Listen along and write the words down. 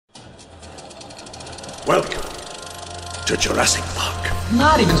Welcome to Jurassic Park. I'm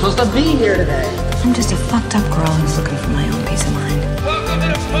not even supposed to be here today. I'm just a fucked up girl who's looking for my own peace of mind. Welcome to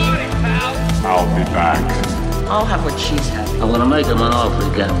the party, pal. I'll be back. I'll have what she's having. I'm gonna make him an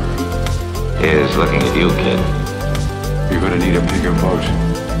offer again. Here's looking at you, kid. You're gonna need a bigger boat.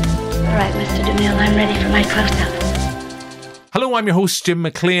 All right, Mr. DeMille, I'm ready for my close-up. Hello, I'm your host, Jim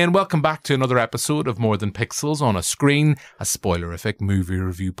McClean. Welcome back to another episode of More Than Pixels on a Screen, a spoilerific movie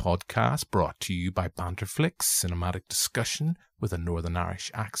review podcast brought to you by Banterflix, cinematic discussion with a Northern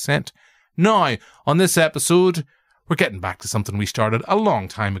Irish accent. Now, on this episode, we're getting back to something we started a long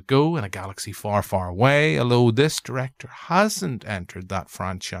time ago in a galaxy far, far away, although this director hasn't entered that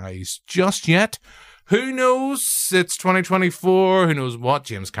franchise just yet. Who knows? It's 2024. Who knows what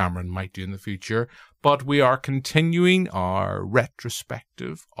James Cameron might do in the future? But we are continuing our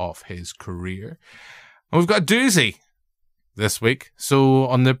retrospective of his career. And we've got a doozy this week. So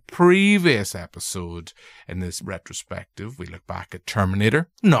on the previous episode in this retrospective, we look back at Terminator.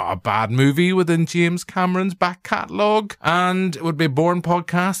 Not a bad movie within James Cameron's back catalogue. And it would be a boring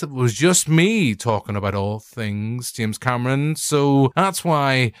podcast if it was just me talking about all things James Cameron. So that's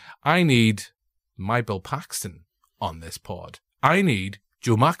why I need my Bill Paxton on this pod. I need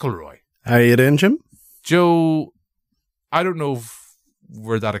Joe McElroy. How are you doing, Jim? Joe, I don't know if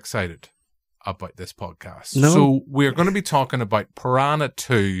we're that excited about this podcast. No. So we're going to be talking about Piranha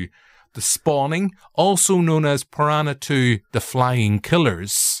 2, The Spawning, also known as Piranha 2, The Flying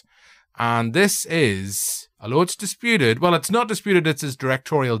Killers. And this is, although it's disputed, well, it's not disputed, it's his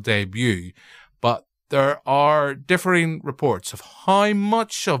directorial debut, but there are differing reports of how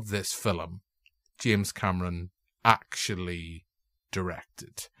much of this film James Cameron actually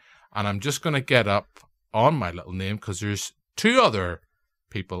directed. And I'm just going to get up on my little name because there's two other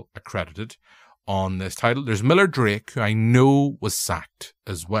people accredited on this title. There's Miller Drake, who I know was sacked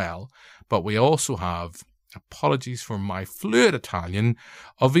as well. But we also have, apologies for my fluid Italian,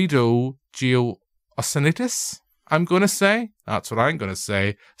 Ovidio Gioacinitis, I'm going to say. That's what I'm going to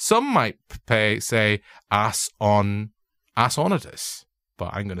say. Some might say Asonitis.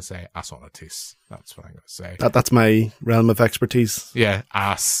 But I'm going to say Asonitis. That's what I'm going to say. That's my realm of expertise. Yeah,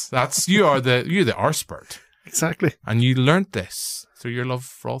 ass. That's you're the arspert. Exactly. And you learnt this through your love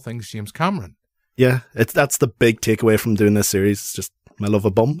for all things James Cameron. Yeah, that's the big takeaway from doing this series. It's just my love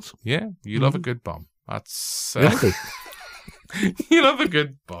of bums. Yeah, you love a good bum. That's Really? you love a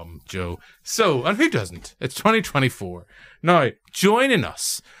good bum, Joe. So, and who doesn't? It's 2024. Now, joining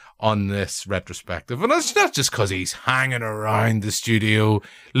us on this retrospective, and it's not just because he's hanging around the studio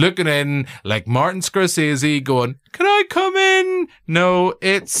looking in like Martin Scorsese going, can I come in? No,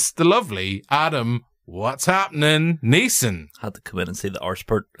 it's the lovely Adam, what's happening, Neeson. Had to come in and see the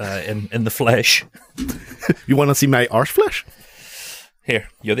arspert in the flesh. You want to see my arse flesh? Here,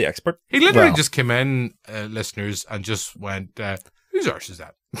 you're the expert. He literally just came in, listeners, and just went, whose arse is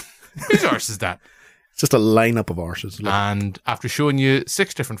that? Whose arse is that? It's just a lineup of arses. And after showing you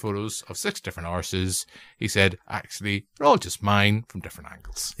 6 different photos of 6 different arses, he said, actually, they're all just mine from different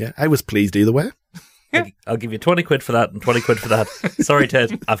angles. Yeah, I was pleased either way. Yeah. I'll give you 20 quid for that and 20 quid for that. Sorry,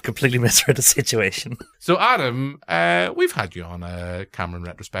 Ted, I've completely misread the situation. So, Adam, we've had you on a Cameron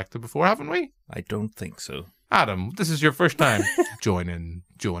retrospective before, haven't we? I don't think so. Adam, this is your first time joining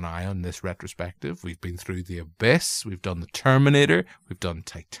Joe and I on this retrospective. We've been through The Abyss, we've done The Terminator, we've done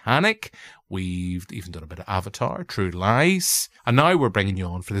Titanic, we've even done a bit of Avatar, True Lies, and now we're bringing you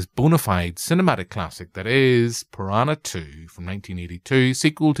on for this bona fide cinematic classic that is Piranha 2 from 1982,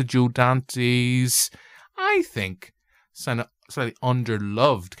 sequel to Joe Dante's, I think, slightly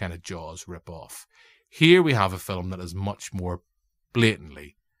underloved kind of Jaws ripoff. Here we have a film that is much more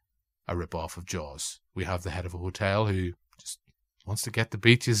blatantly a rip-off of Jaws. We have the head of a hotel who just wants to get the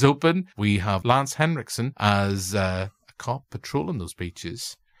beaches open. We have Lance Henriksen as a cop patrolling those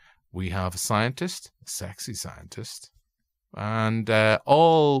beaches. We have a scientist, a sexy scientist, and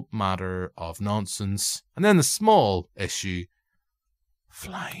all matter of nonsense. And then the small issue,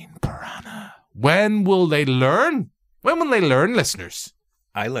 flying piranha. When will they learn? When will they learn, listeners?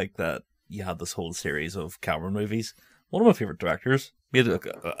 I like that you had this whole series of Cameron movies. One of my favourite directors. We had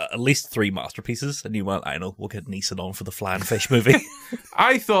at least 3 masterpieces, and you went, I know, we'll get Neeson on for the Flying Fish movie.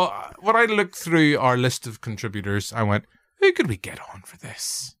 I thought, when I looked through our list of contributors, I went, who could we get on for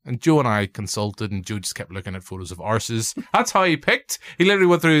this? And Joe and I consulted, and Joe just kept looking at photos of arses. That's how he picked. He literally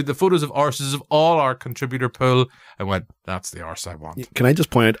went through the photos of arses of all our contributor pool and went, that's the arse I want. Can I just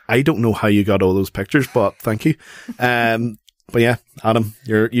point out, I don't know how you got all those pictures, but thank you. But yeah, Adam,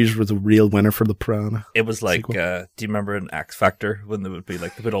 you were the real winner for the Piranha. It was like, do you remember in X Factor when they would be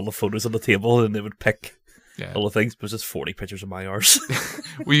like, they put all the photos on the table and they would pick Yeah. all the things, but it's just 40 pictures of my arse.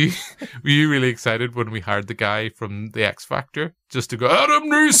 Were you really excited when we hired the guy from the X Factor just to go, Adam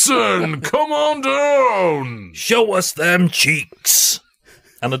Neeson, come on down, Show us them cheeks.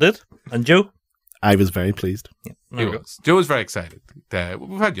 And I did. And Joe? I was very pleased. Yeah, He was. Joe was very excited.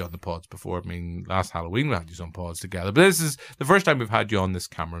 We've had you on the pods before. I mean, last Halloween we had you on pods together. But this is the first time we've had you on this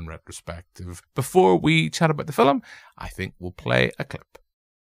Cameron retrospective. Before we chat about the film, I think we'll play a clip.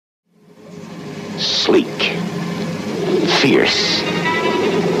 Sleek, fierce,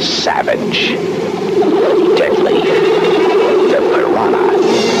 savage, deadly, the Piranha.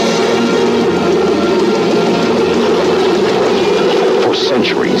 For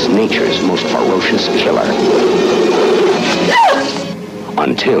centuries, nature's most ferocious killer.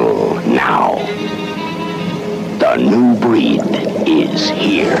 Until now, the new breed is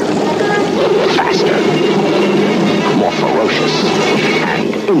here. Faster, more ferocious,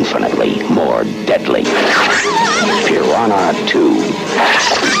 and infinitely more deadly. Piranha II.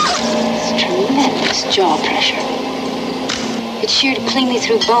 It's tremendous jaw pressure. It's sure to clean me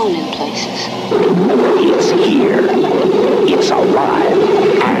through bone in places. It's here. It's alive.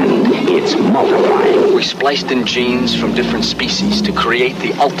 And it's multiplying. We spliced in genes from different species to create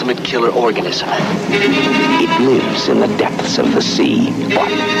the ultimate killer organism. It lives in the depths of the sea,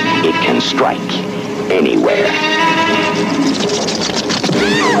 but it can strike anywhere.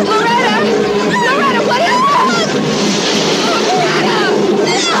 Loretta, what is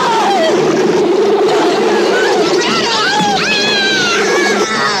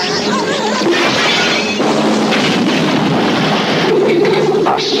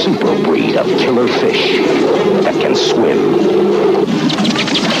A super breed of killer fish that can swim,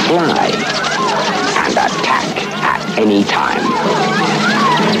 fly, and attack at any time.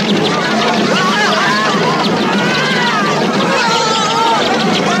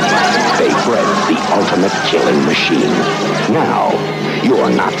 They bred the ultimate killing machine. Now, you're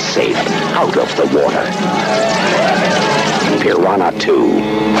not safe out of the water. Piranha II,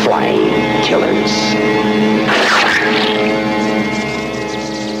 Flying Killers.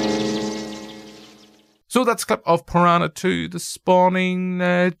 So that's a clip of Piranha 2, The Spawning.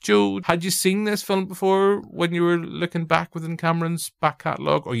 Joe, had you seen this film before when you were looking back within Cameron's back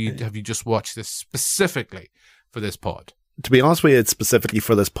catalogue, or have you just watched this specifically for this pod? To be honest with you, it's specifically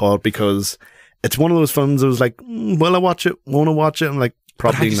for this pod because it's one of those films I was like, will I watch it? Won't I watch it? I'm like,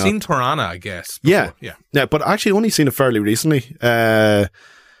 probably but have you not. seen Piranha, I guess? Before? Yeah, but I actually only seen it fairly recently. I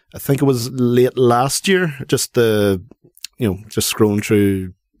think it was late last year, just just scrolling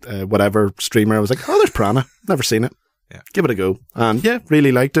through whatever streamer. I was like, oh, there's Piranha. Never seen it. Yeah. Give it a go. And yeah,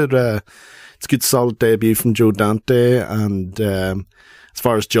 really liked it. It's a good solid debut from Joe Dante, and as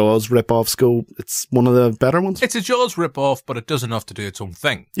far as Jaws rip-offs go, it's one of the better ones. It's a Jaws rip-off, but it does enough to do its own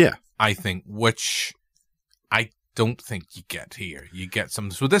thing. Yeah. I think, which I don't think you get here. You get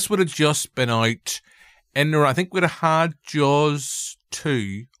something. So this would have just been out in there. I think we'd have had Jaws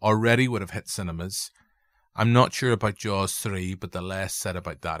 2 already would have hit cinemas. I'm not sure about Jaws 3, but the less said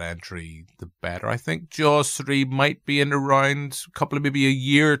about that entry, the better. I think Jaws 3 might be in around maybe a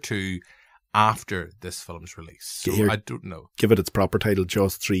year or two after this film's release. So I don't know. Give it its proper title,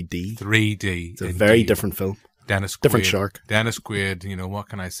 Jaws 3D. 3D. It's a very different film. Dennis Quaid. Different shark. Dennis Quaid, what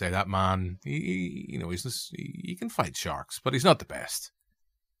can I say? That man, he can fight sharks, but he's not the best.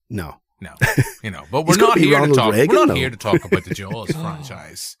 No. But we're not here to talk. We're not here to talk about the Jaws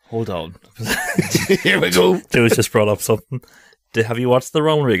franchise. Hold on. Here we go. Joe's just brought up something. Have you watched the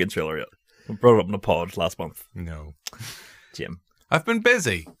Ronald Reagan trailer yet? I brought it up in a pod last month. No. Jim. I've been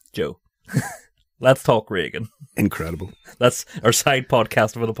busy. Joe. Let's Talk Reagan. Incredible. That's our side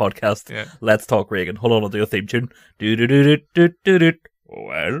podcast of the podcast. Yeah. Let's Talk Reagan. Hold on, I'll do a theme tune. Do.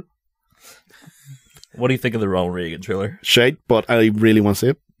 Well. What do you think of the Ronald Reagan trailer? Shite, but I really want to see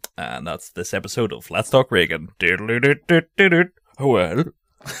it. And that's this episode of Let's Talk Reagan. Well.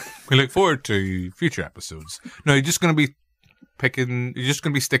 We look forward to future episodes. No, you're just going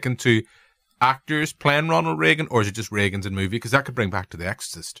to be sticking to actors playing Ronald Reagan, or is it just Reagan's in movie? Because that could bring back to The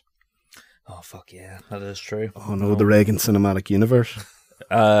Exorcist. Oh, fuck yeah. That is true. Oh, no, the Reagan cinematic universe.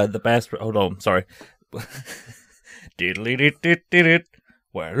 The best... Hold on, sorry.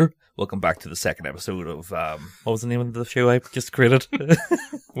 Well, welcome back to the second episode of... what was the name of the show I just created?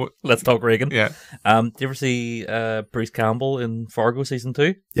 Let's Talk Reagan. Yeah. Do you ever see Bruce Campbell in Fargo Season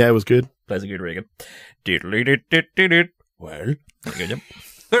 2? Yeah, it was good. Plays a good Reagan. Well,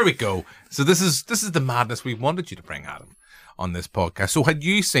 there we go. So this is the madness we wanted you to bring, Adam, on this podcast. So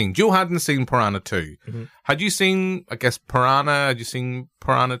Joe hadn't seen Piranha 2. Mm-hmm. Had you seen Piranha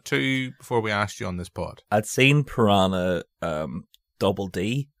 2 before we asked you on this pod? I'd seen Piranha Double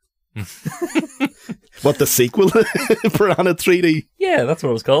D, What, the sequel? Piranha 3D? Yeah, that's what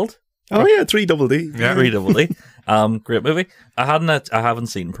it was called. Oh yeah, 3DD. Yeah, 3DD. Great movie. I haven't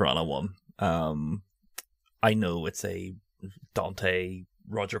seen Piranha 1. I know it's a Dante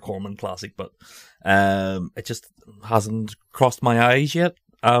Roger Corman classic, but it just hasn't crossed my eyes yet.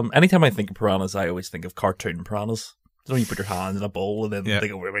 Anytime I think of piranhas, I always think of cartoon piranhas. You know, you put your hand in a bowl and then they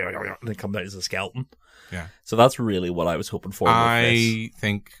go and they come out as a skeleton. Yeah. So that's really what I was hoping for. I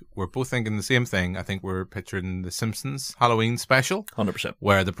think we're both thinking the same thing. I think we're picturing the Simpsons Halloween special. 100%.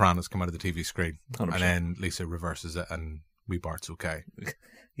 Where the piranhas come out of the TV screen. 100%. And then Lisa reverses it and wee Bart's okay.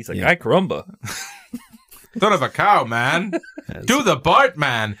 He's like, ay caramba. Don't have a cow, man. Do the Bart,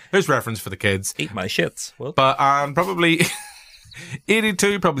 man. There's reference for the kids. Eat my shits. Well. But probably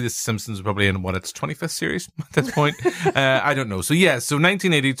 82, probably the Simpsons are probably in its 25th series at this point. I don't know. So yeah, so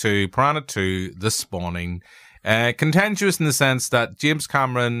 1982, Piranha 2, The Spawning. Contentious in the sense that James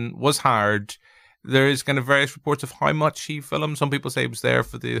Cameron was hired. There is kind of various reports of how much he filmed. Some people say he was there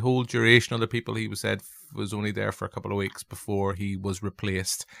for the whole duration. Other people he said was only there for a couple of weeks before he was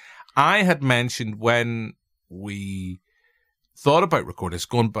replaced. I had mentioned when we thought about recording this,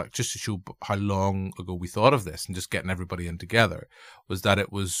 going back just to show how long ago we thought of this and just getting everybody in together, was that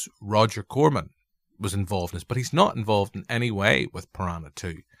it was Roger Corman was involved in this, but he's not involved in any way with Piranha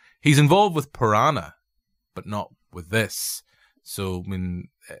 2. He's involved with Piranha, but not with this. So, I mean,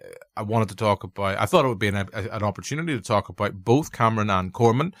 I wanted to talk about, I thought it would be an opportunity to talk about both Cameron and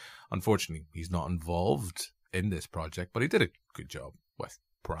Corman. Unfortunately, he's not involved in this project, but he did a good job with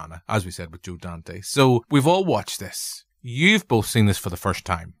Piranha, as we said with Joe Dante. So we've all watched this. You've both seen this for the first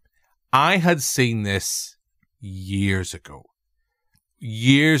time. I had seen this years ago.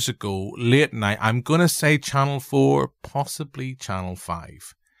 Years ago, late night. I'm going to say Channel 4, possibly Channel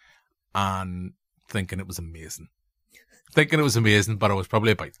 5. And thinking it was amazing. But I was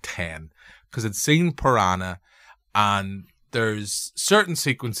probably about 10. Because I'd seen Piranha, and there's certain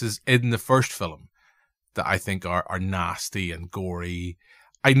sequences in the first film that I think are nasty and gory.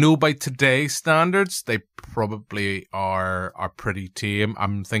 I know by today's standards, they probably are pretty tame.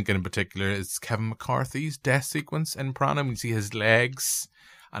 I'm thinking in particular, it's Kevin McCarthy's death sequence in Piranha. You see his legs,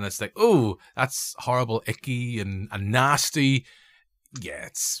 and it's like, oh, that's horrible, icky, and nasty. Yeah,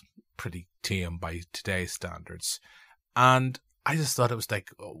 it's pretty tame by today's standards. And I just thought it was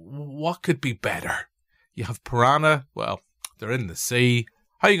like, what could be better? You have Piranha, well, they're in the sea.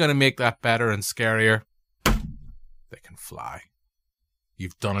 How are you going to make that better and scarier? They can fly.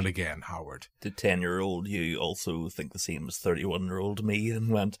 You've done it again, Howard. Did 10-year-old you also think the same as 31-year-old me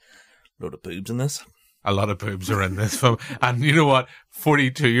and went, load of boobs in this? A lot of boobs are in this film. And you know what?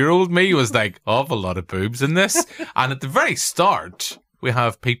 42-year-old me was like, a lot of boobs in this. And at the very start, we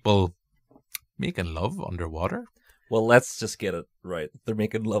have people making love underwater. Well, let's just get it right. They're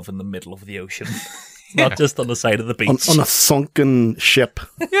making love in the middle of the ocean. Not just on the side of the beach. On a sunken ship.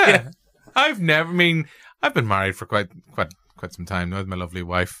 Yeah. I've been married for quite some time now with my lovely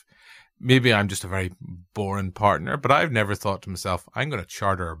wife. Maybe I'm just a very boring partner, but I've never thought to myself, I'm going to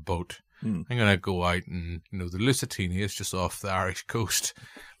charter a boat. I'm going to go out and, the Lusitania is just off the Irish coast.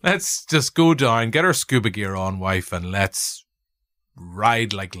 Let's just go down, get our scuba gear on, wife, and let's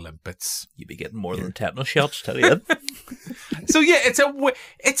ride like limpets. You'd be getting more than tetanus shots, tell you. So yeah,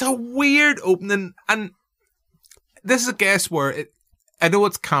 it's a weird opening, and this is a guess where I know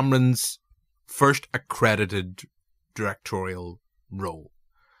it's Cameron's first accredited directorial role,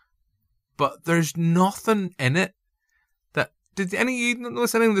 but there's nothing in it that did you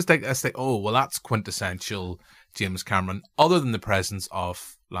notice anything that's like, oh well, that's quintessential James Cameron, other than the presence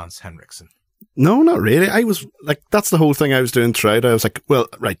of Lance Henriksen. No, not really. I was like, that's the whole thing I was doing throughout. I was like, well,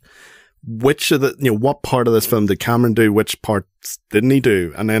 right, which of the, what part of this film did Cameron do? Which parts didn't he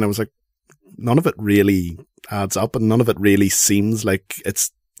do? And then I was like, none of it really adds up, and none of it really seems like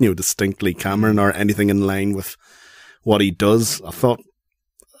it's, distinctly Cameron or anything in line with what he does.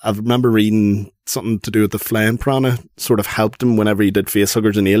 I remember reading something to do with the flying piranha sort of helped him whenever he did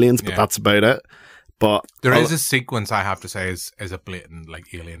Facehuggers and Aliens, but that's about it. But there is a sequence I have to say is a blatant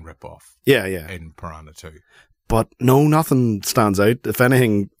like alien ripoff. Yeah. In Piranha 2. But no, nothing stands out. If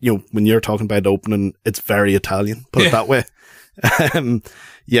anything, when you're talking about opening, it's very Italian, put it that way. And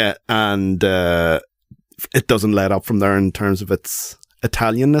it doesn't let up from there in terms of its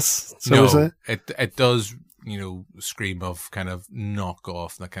Italianness. So it does, scream of kind of knock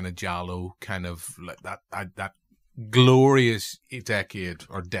off, that kind of giallo, kind of like that glorious decade,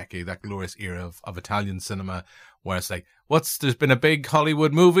 that glorious era of Italian cinema, where it's like, there's been a big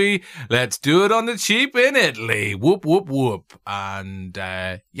Hollywood movie, let's do it on the cheap in Italy, whoop whoop whoop, and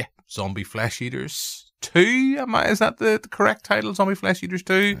zombie flesh eaters 2. Is that the correct title? Zombie Flesh Eaters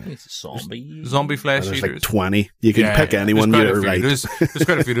 2? It's zombie. Zombie Flesh There's Eaters. like 20. You can pick anyone. You're right. There's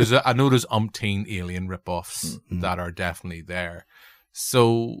quite a few. I know there's umpteen Alien ripoffs that are definitely there.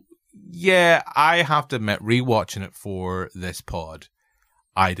 So, yeah, I have to admit, rewatching it for this pod,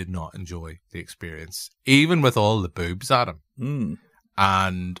 I did not enjoy the experience. Even with all the boobs, Adam.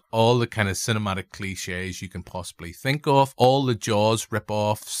 And all the kind of cinematic cliches you can possibly think of. All the Jaws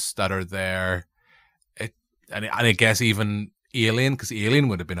ripoffs that are there. And I guess even Alien, because Alien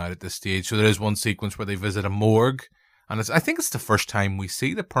would have been out at this stage. So there is one sequence where they visit a morgue. And I think it's the first time we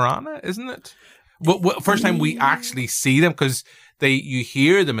see the piranha, isn't it? Well, first time we actually see them, because you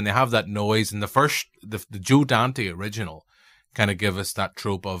hear them and they have that noise. And the Joe Dante original kind of give us that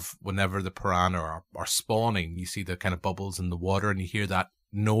trope of whenever the piranha are spawning, you see the kind of bubbles in the water and you hear that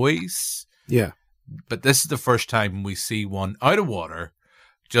noise. Yeah. But this is the first time we see one out of water.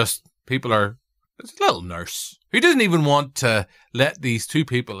 Just it's a little nurse who doesn't even want to let these two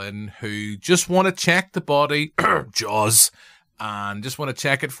people in who just want to check the body, Jaws, and just want to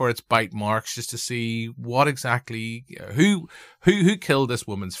check it for its bite marks just to see what exactly, who killed this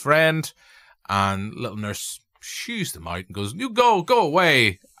woman's friend. And little nurse shoos them out and goes, "You go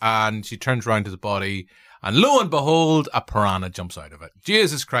away." And she turns around to the body and lo and behold, a piranha jumps out of it.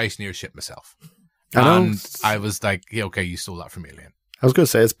 Jesus Christ, near shit myself. I was like, yeah, okay, you stole that from Alien. I was going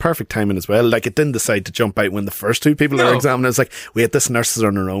to say, it's perfect timing as well. Like, it didn't decide to jump out when the first two people are examining. It's like, wait, this nurse is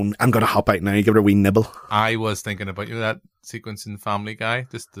on her own. I'm going to hop out now, give her a wee nibble. I was thinking about that sequence in Family Guy,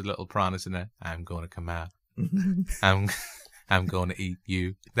 just the little piranhas in it. I'm going to come out. I'm going to eat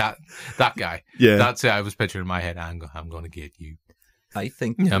you. That guy. Yeah. That's it. I was picturing in my head. I'm going to get you. I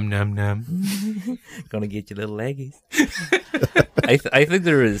think. Num, num, num. Gonna get your little leggies. I think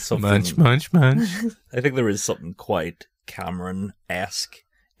there is something. Munch, munch, munch. I think there is something quite Cameron-esque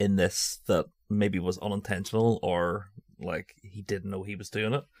in this that maybe was unintentional or like he didn't know he was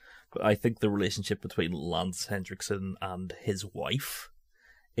doing it. But I think the relationship between Lance Henriksen and his wife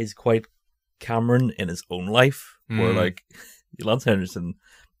is quite Cameron in his own life, where like Lance Henriksen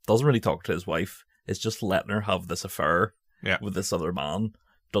doesn't really talk to his wife. It's just letting her have this affair with this other man.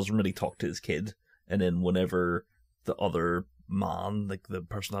 Doesn't really talk to his kid. And then whenever the other man, like the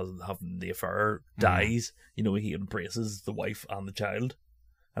person having the affair, dies, he embraces the wife and the child.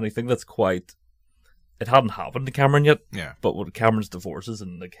 And I think that's quite. It hadn't happened to Cameron yet. Yeah. But with Cameron's divorces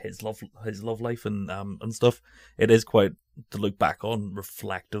and like his love life and stuff, it is quite to look back on,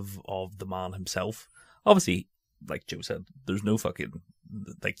 reflective of the man himself. Obviously, like Joe said, there's no fucking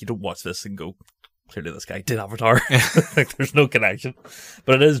like you don't watch this and go, clearly this guy did Avatar. Like there's no connection.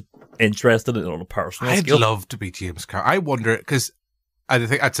 But it is interesting on a personal scale. I'd love to be James Cameron. I wonder, because I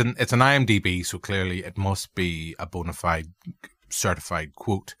think it's an IMDb, so clearly it must be a bona fide certified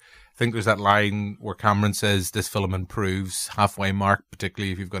quote. I think there's that line where Cameron says this film improves halfway mark,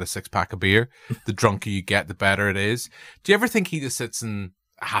 particularly if you've got a 6-pack of beer. The drunker you get, the better it is. Do you ever think he just sits and,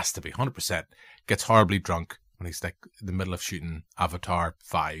 has to be 100%, gets horribly drunk when he's like in the middle of shooting Avatar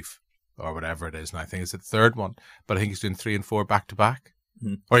 5 or whatever it is? And I think it's the third one, but I think he's doing 3 and 4 back to back.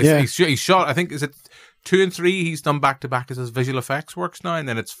 Or he's shot, I think, is it 2 and 3 he's done back to back as his visual effects works now, and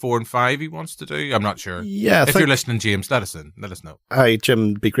then it's 4 and 5 he wants to do. I'm not sure. Yeah, if you're listening, James, let us know. Hi, Jim,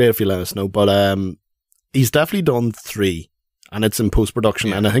 it'd be great if you let us know. But he's definitely done 3, and it's in post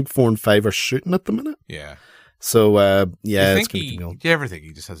production, and I think 4 and 5 are shooting at the minute. Yeah. So it's going to keep going. Do you ever think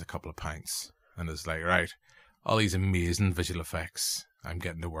he just has a couple of pints and is like, right, all these amazing visual effects I'm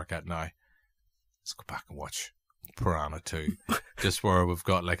getting to work at now, let's go back and watch Piranha 2, just where we've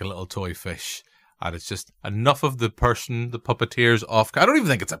got like a little toy fish, and it's just enough of the person, the puppeteers off. I don't even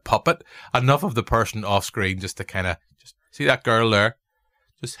think it's a puppet. Enough of the person off screen just to kind of just see that girl there,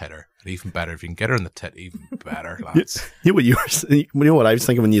 just hit her. And even better if you can get her in the tit, even better, lads. You know what I was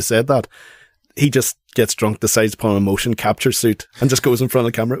thinking when you said that? He just gets drunk, decides to put on a motion capture suit, and just goes in front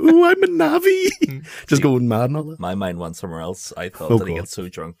of the camera. Ooh, I'm a Navi. Just going mad and all that. My mind went somewhere else. I thought he gets so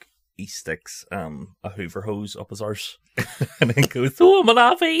drunk, he sticks a Hoover hose up his arse and then goes, "Oh, I'm a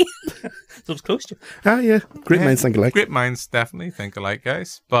Navi." So it's close to you. Yeah. Great minds think alike. Great minds definitely think alike,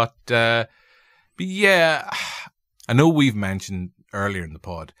 guys. But yeah, I know we've mentioned earlier in the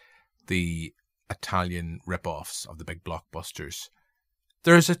pod the Italian rip-offs of the big blockbusters.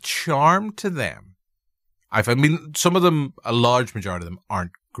 There's a charm to them. I mean, some of them, a large majority of them,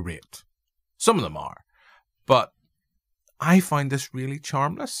 aren't great. Some of them are. But I find this really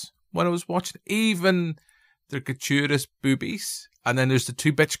charmless when I was watching. Even their gratuitous boobies. And then there's the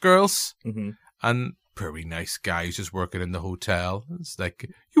 2 bitch girls. Mm-hmm. And pretty nice guys just working in the hotel. It's like,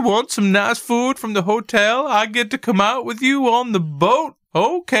 you want some nice food from the hotel? I get to come out with you on the boat?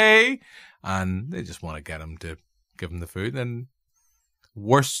 Okay. and they just want to get him to give him the food. And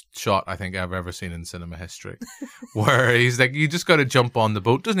worst shot I think I've ever seen in cinema history, where he's like, you just got to jump on the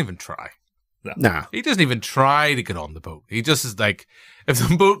boat. Doesn't even try. No. Nah. He doesn't even try to get on the boat. He just is like, if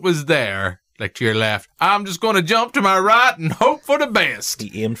the boat was there, like to your left, I'm just going to jump to my right and hope for the best.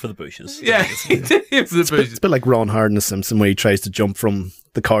 He aimed for the bushes. Yeah, he did aim for the bushes. It's a bit like Ron Howard in The Simpsons, where he tries to jump from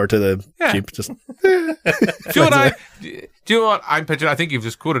the car to the Jeep. Just do you know what I'm picturing? I think you've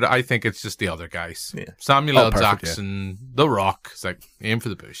just quoted it. I think it's just the other guys. Yeah. Samuel L. Jackson, The Rock. It's like, aim for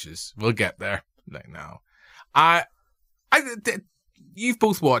the bushes. We'll get there. Like, no. You've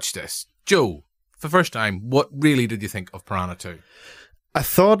both watched this. Joe, for the first time, what really did you think of Piranha 2? I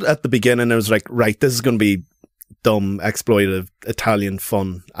thought at the beginning, I was like, right, this is going to be dumb, exploitive, Italian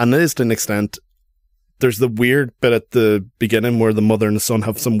fun. And it is to an extent. There's the weird bit at the beginning where the mother and the son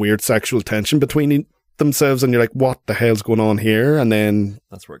have some weird sexual tension between themselves, and you're like, what the hell's going on here? And then...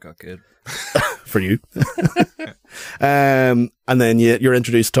 That's where it got good. For you. And then you're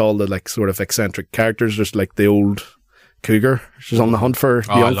introduced to all the like sort of eccentric characters. There's like the old cougar. She's on the hunt for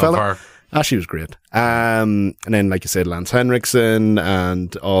the young fella. Ah, she was great. And then, like you said, Lance Henriksen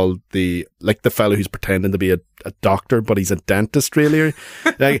and all the, like the fellow who's pretending to be a doctor, but he's a dentist, really.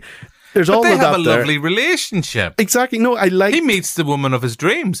 Like, there's all of that. They have a lovely relationship. Exactly. No, I like. He meets the woman of his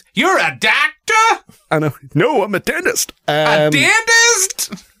dreams. You're a doctor? I know. No, I'm a dentist. A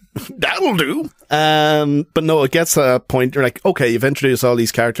dentist? That'll do. But no, it gets to a point, you're like, okay, you've introduced all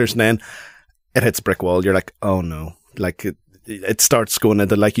these characters, and then it hits a brick wall. You're like, oh no. Like, it starts going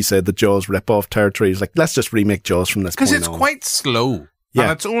into, like you said, the Jaws rip-off territory. It's like, let's just remake Jaws from this point on. Because it's quite slow. Yeah.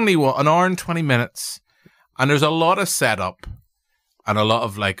 And it's only, an hour and 20 minutes. And there's a lot of setup. And a lot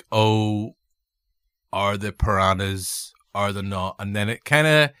of like, oh, are the piranhas, are they not? And then it kind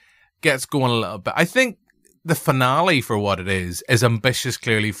of gets going a little bit. I think the finale, for what it is ambitious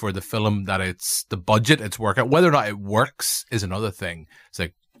clearly for the film, that it's the budget, it's working. Whether or not it works is another thing. It's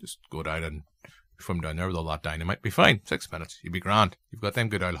like, just go down and swim down there with all that dynamite, be fine. 6 minutes, you'd be grand. You've got them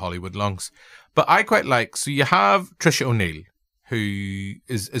good old Hollywood lungs. But I quite like, so you have Tricia O'Neil, who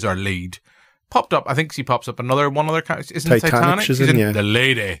is our lead. Popped up, I think she pops up one other character. Isn't Titanic? She's in, yeah. The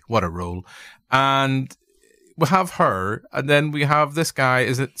lady. What a role. And we have her, and then we have this guy,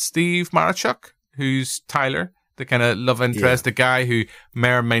 is it Steve Marachuk, who's Tyler, the kind of love interest, the guy who may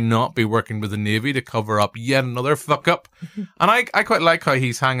or may not be working with the Navy to cover up yet another fuck up. And I quite like how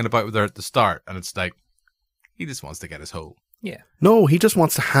he's hanging about with her at the start, and it's like, he just wants to get his hoe. Yeah. No, he just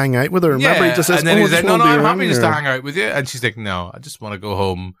wants to hang out with her. Remember, he just says, and then he's like, no, I'm happy just to her. hang out with you. And she's like, no, I just want to go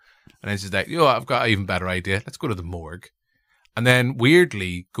home. And then she's like, I've got an even better idea. Let's go to the morgue. And then,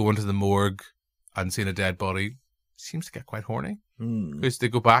 weirdly, going to the morgue and seeing a dead body seems to get quite horny. Because they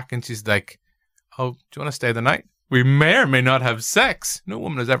go back and she's like, oh, do you want to stay the night? We may or may not have sex. No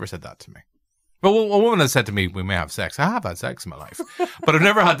woman has ever said that to me. Well, a woman has said to me, we may have sex. I have had sex in my life. But I've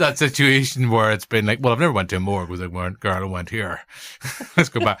never had that situation where it's been like, well, I've never went to a morgue with a girl who went here. Let's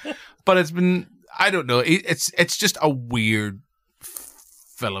go back. But it's been, I don't know. It's just a weird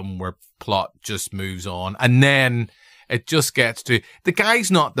film where plot just moves on, and then it just gets to, the guy's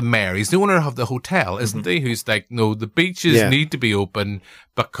not the mayor, he's the owner of the hotel, isn't he? Who's like, no, the beaches need to be open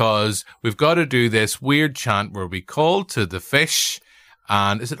because we've got to do this weird chant where we call to the fish,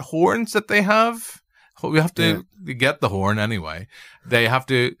 and is it horns that they have? We have to get the horn anyway. They have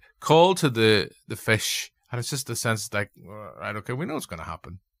to call to the fish, and it's just the sense like, right, okay, we know what's going to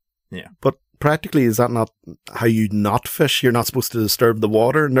happen. Yeah. But practically, is that not how you not fish? You're not supposed to disturb the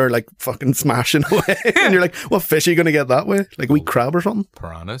water, and they're like fucking smashing away. And you're like, what fish are you going to get that way? Like a wee crab or something?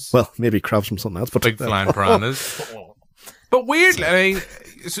 Piranhas. Well, maybe crabs from something else. But big flying piranhas. But weirdly, I mean,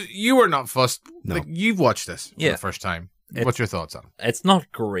 so you were not fussed. No. Like, you've watched this for the first time. What's your thoughts on it? It's not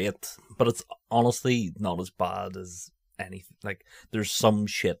great, but it's honestly not as bad as anything. Like, there's some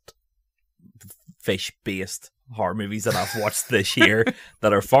shit fish-based horror movies that I've watched this year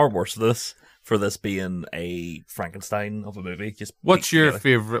that are far worse than this, for this being a Frankenstein of a movie. Just what's your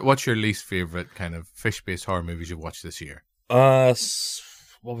least favorite kind of fish-based horror movies you've watched this year? What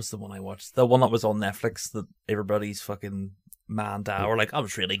was the one I watched? The one that was on Netflix that everybody's fucking man down or like, oh,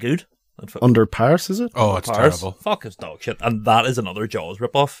 it's really good. Under Paris, is it? Oh, it's terrible. Fuck, it's dog shit. And that is another Jaws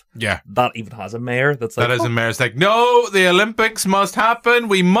ripoff. Yeah. That even has a mayor that's like... That is a mayor. It's like, no, the Olympics must happen.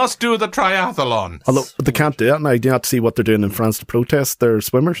 We must do the triathlon. Although they can't do that now. Do you not see what they're doing in France to protest their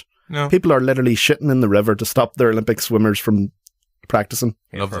swimmers? No. People are literally shitting in the river to stop their Olympic swimmers from practicing.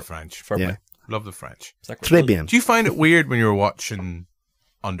 Love the French. Yeah. Love the French. Très bien. Do you find it weird when you were watching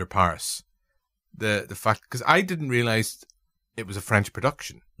Under Paris? The fact, because I didn't realise it was a French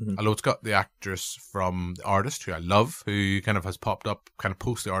production. Although it's got the actress from The Artist, who I love, who kind of has popped up, kind of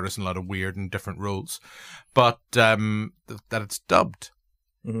post The Artist in a lot of weird and different roles. But that it's dubbed.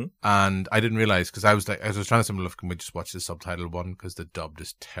 And I didn't realize, because I was trying to say, look, can we just watch the subtitled one? Because the dubbed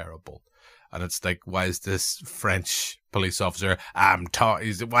is terrible. And it's like, why is this French police officer? I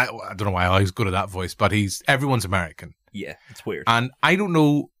don't know why I always go to that voice, but everyone's American. Yeah, it's weird. And I don't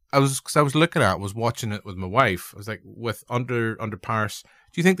know. I was watching it with my wife. I was like, with under Paris,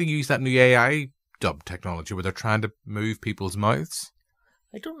 do you think they use that new AI dub technology where they're trying to move people's mouths?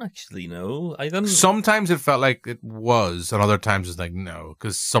 I don't actually know. Sometimes it felt like it was, and other times it's like, no,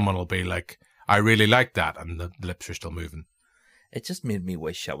 because someone will be like, I really like that, and the lips are still moving. It just made me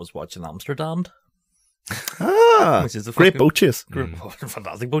wish I was watching Amsterdam. Which is a great boat chase.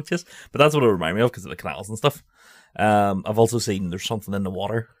 Fantastic boat chase. But that's what it reminded me of because of the canals and stuff. I've also seen There's Something in the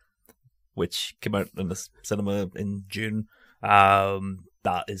Water, which came out in the cinema in June.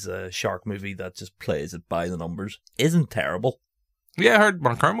 That is a shark movie that just plays it by the numbers. Isn't terrible. Yeah, I heard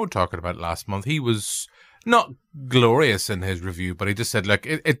Mark Kermode talking about it last month. He was not glorious in his review, but he just said, like,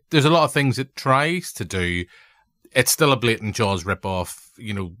 there's a lot of things it tries to do. It's still a blatant Jaws ripoff.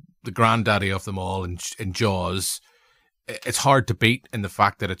 You know, the granddaddy of them all in Jaws. It's hard to beat in the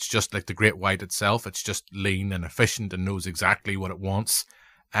fact that it's just like the Great White itself. It's just lean and efficient and knows exactly what it wants.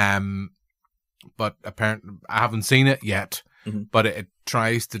 But apparently, I haven't seen it yet. But it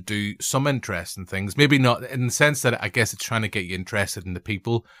tries to do some interesting things. Maybe not in the sense that I guess it's trying to get you interested in the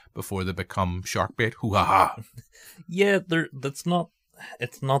people before they become shark bait. Hoo-ha-ha. Yeah, it's not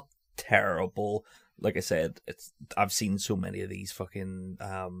terrible. Like I said, I've seen so many of these fucking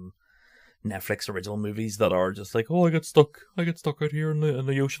Netflix original movies that are just like, oh, I get stuck out here in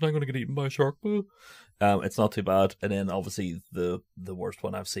the ocean. I'm going to get eaten by a shark. It's not too bad. And then obviously the worst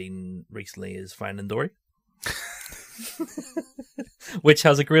one I've seen recently is Finding Dory. Which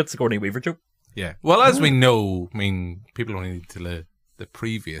has a great Sigourney Weaver joke. Yeah. Well, as we know, I mean, people only need to the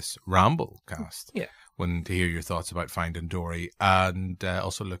previous Ramble cast. Yeah. To hear your thoughts about Finding Dory, and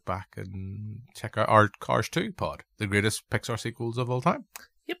also look back and check out our Cars 2 pod, the greatest Pixar sequels of all time.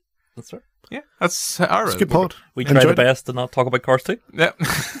 Yep, that's right. Yeah, that's our good pod. We tried the best to not talk about Cars 2. Yeah.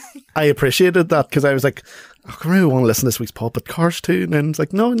 I appreciated that because I was like, I really want to listen to this week's pod, but Cars 2, and then it's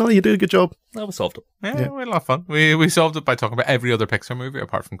like, no, you did a good job. No, we solved it. Yeah, we had a lot of fun. We solved it by talking about every other Pixar movie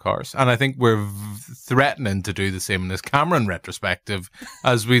apart from Cars, and I think we're threatening to do the same in this Cameron retrospective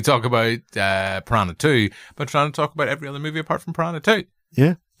as we talk about Piranha 2, but trying to talk about every other movie apart from Piranha 2.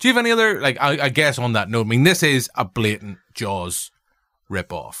 Yeah. Do you have any other, like, I guess on that note, I mean, this is a blatant Jaws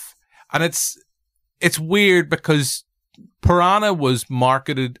ripoff, and it's weird because Piranha was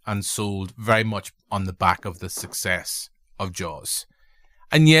marketed and sold very much on the back of the success of Jaws.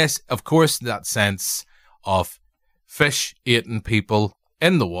 And yes, of course, that sense of fish eating people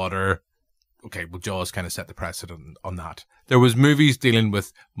in the water. Okay, well, Jaws kind of set the precedent on that. There was movies dealing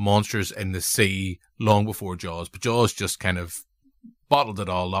with monsters in the sea long before Jaws, but Jaws just kind of bottled it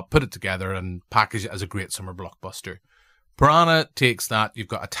all up, put it together, and packaged it as a great summer blockbuster. Piranha takes that. You've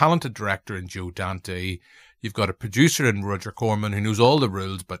got a talented director in Joe Dante. You've got a producer in Roger Corman who knows all the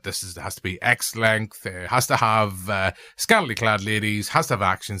rules, but has to be X length, has to have scantily clad ladies, has to have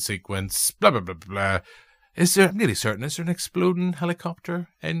action sequence, blah, blah, blah, blah. I'm nearly certain, is there an exploding helicopter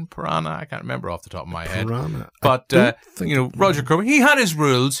in Piranha? I can't remember off the top of my head. But, Roger Corman, he had his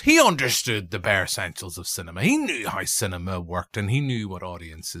rules. He understood the bare essentials of cinema. He knew how cinema worked and he knew what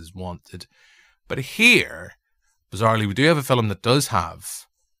audiences wanted. But here, bizarrely, we do have a film that does have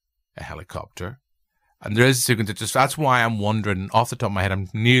a helicopter. And there is a sequence that's why I'm wondering, off the top of my head, I'm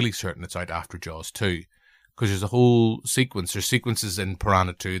nearly certain it's out after Jaws 2. Because there's a whole sequence. There's sequences in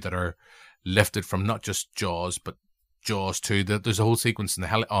Piranha 2 that are lifted from not just Jaws, but Jaws 2. There's a whole sequence in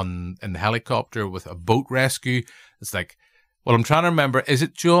the helicopter with a boat rescue. It's like, well, I'm trying to remember, is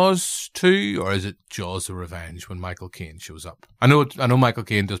it Jaws 2 or is it Jaws the Revenge when Michael Caine shows up? I know Michael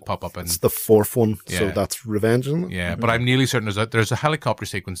Caine does pop up in... It's the fourth one, so that's Revenge, isn't it? Yeah, but I'm nearly certain there's a helicopter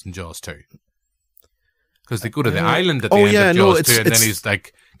sequence in Jaws 2. Because they go to the island at the end of Jaws 2, and then he's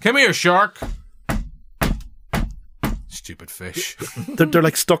like, come here, shark. Stupid fish. they're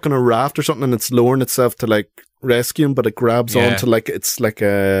like stuck on a raft or something, and it's lowering itself to like rescue him, but it grabs onto it's like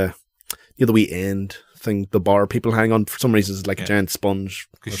a, the wee end thing, the bar people hang on for some reason is like a giant sponge.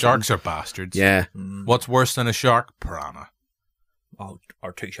 Because sharks are bastards. Yeah. What's worse than a shark? Piranha. Oh,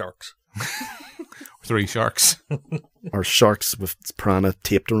 or 2 sharks. 3 sharks. Or sharks with piranha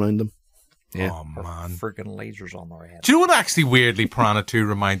taped around them. Yeah. Oh, man. Freaking lasers on their head. Do you know what actually weirdly Piranha 2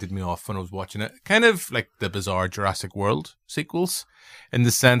 reminded me of when I was watching it? Kind of like the bizarre Jurassic World sequels, in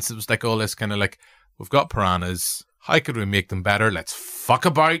the sense it was like all this kind of like, we've got piranhas how could we make them better? Let's fuck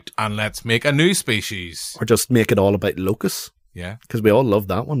about and let's make a new species. Or just make it all about locusts. Yeah. Because we all loved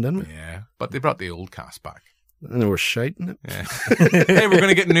that one, didn't we? Yeah. But they brought the old cast back. And they were shouting it. Yeah. Hey, we're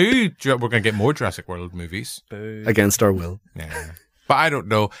going to get more Jurassic World movies. Boo. Against our will. Yeah. But I don't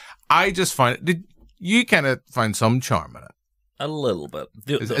know. I just find it, did you kind of find some charm in it? A little bit.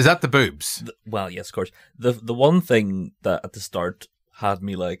 Is that the boobs? Well, yes, of course. The one thing that at the start had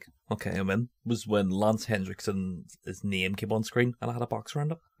me like, okay, I'm in, was when Lance Henriksen's name came on screen and I had a box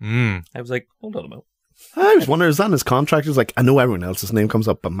around it. I was like, hold on a minute. I was wondering, is that in his contract? He was like, I know everyone else's name comes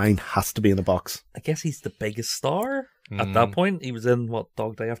up, but mine has to be in the box. I guess he's the biggest star at that point. He was in,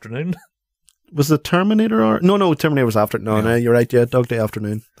 Dog Day Afternoon? Was the Terminator or... No, Terminator was after... No, you're right, yeah, Dog Day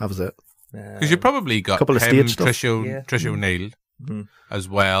Afternoon. That was it. Because you probably got couple of stage stuff. Tricia O'Neil as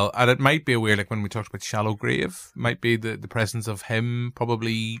well. And it might be a weird, like when we talked about Shallow Grave, might be the presence of him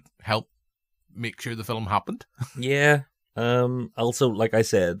probably helped make sure the film happened. Yeah. Also, like I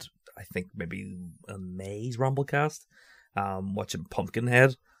said, I think maybe a May's Rumblecast, watching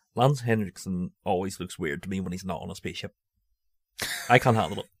Pumpkinhead, Lance Henriksen always looks weird to me when he's not on a spaceship. I can't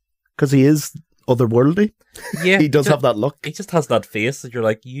handle it. Because he is otherworldly. Yeah. He does have that look. He just has that face that you're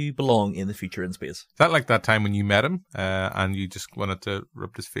like, you belong in the future in space. Is that like that time when you met him and you just wanted to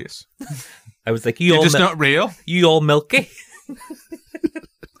rub his face? I was like, you're just not real. You all milky.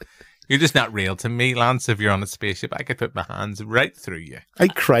 You're just not real to me, Lance. If you're on a spaceship, I could put my hands right through you. I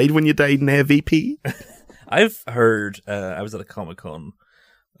cried when you died in AVP. I've heard, I was at a Comic-Con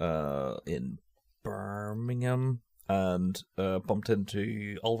in Birmingham and bumped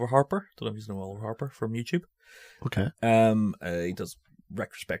into Oliver Harper. Don't know if you know Oliver Harper from YouTube. Okay. He does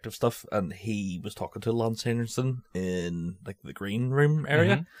retrospective stuff, and he was talking to Lance Henriksen in like the green room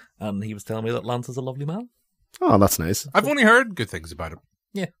area, and he was telling me that Lance is a lovely man. Oh, that's nice. I've only heard good things about him.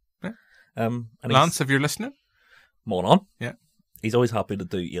 Yeah. And Lance, if you're listening, more on. Yeah. He's always happy to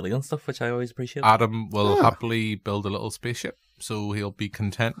do alien stuff, which I always appreciate. Adam will happily build a little spaceship, so he'll be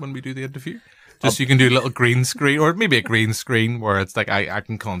content when we do the interview. Just so you can do a little green screen, or maybe a green screen where it's like, I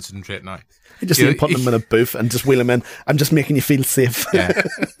can concentrate now. You just need to put him in a booth and just wheel him in. I'm just making you feel safe. Yeah.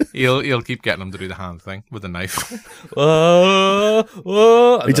 He'll keep getting him to do the hand thing with a knife.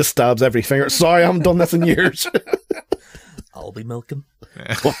 He just stabs every finger. Sorry, I haven't done this in years. I'll be milking.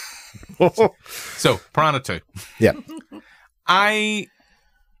 Yeah. So, Piranha 2. Yeah. I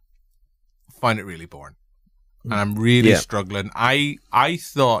find it really boring. And I'm really struggling. I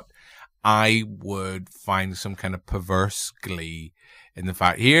thought I would find some kind of perverse glee in the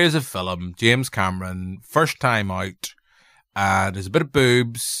fact, here's a film, James Cameron, first time out, there's a bit of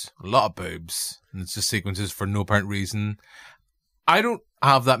boobs, a lot of boobs, and it's just sequences for no apparent reason. I don't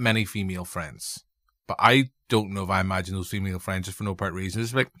have that many female friends, but I don't know if I imagine those female friends just for no apparent reason.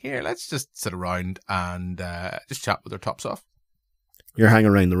 It's like, here, let's just sit around and just chat with their tops off. You're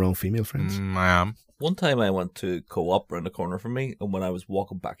hanging around the wrong female friends. I am. One time I went to Co-op around the corner from me, and when I was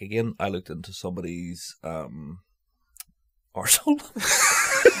walking back again, I looked into somebody's arsehole.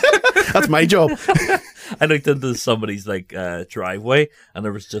 That's my job. I looked into somebody's driveway, and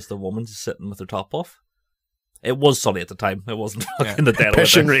there was just a woman just sitting with her top off. It was sunny at the time. It wasn't fucking the dead of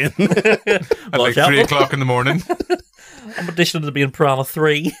Pissing rain. At like 3 o'clock in the morning. I'm auditioning to be in Piranha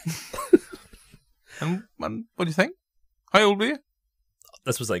 3. And what do you think? How old were you?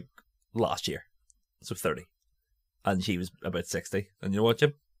 This was like last year. So 30. And she was about 60. And you know what,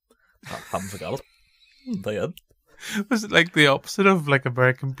 Jim? I haven't forgot it. They had. Was it like the opposite of like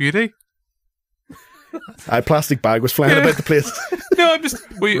American Beauty? A plastic bag was flying about the place. No, I'm just...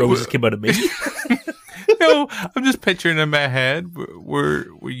 Roses came out of me. No, I'm just picturing in my head, were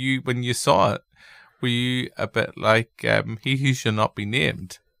you, when you saw it, were you a bit like He Who Shall Not Be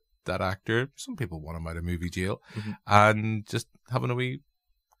Named, that actor? Some people want him out of movie jail, and just having a wee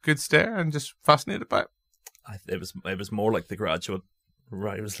good stare and just fascinated by it. It was more like The Graduate,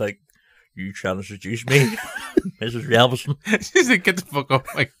 right? It was like, you trying to seduce me, Mrs. Relvison? She's like, get the fuck off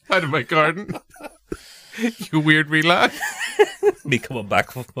out of my garden. You weird wee lad. Me coming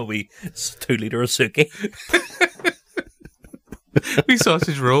back with my wee 2 litre of suki. Wee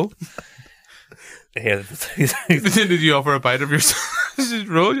sausage roll. Yeah. Did you offer a bite of your sausage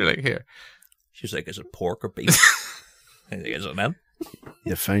roll? You're like, here. She's like, is it pork or beef? I think, is it, man?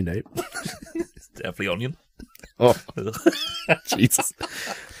 You found out. It's definitely onion. Oh, Jesus.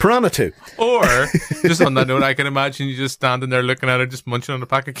 Piranha 2. Or, just on that note, I can imagine you just standing there looking at her, just munching on a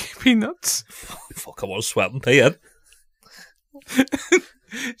pack of peanuts. Fuck, I was sweating to you.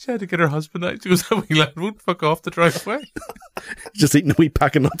 She had to get her husband out. She goes, that wee lad won't fuck off the driveway. Just eating a wee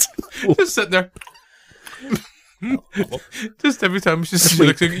pack of nuts. Just sitting there. Just every time she's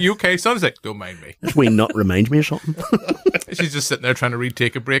like, you okay, son? It's like, don't mind me. This way not remind me of something. She's just sitting there trying to read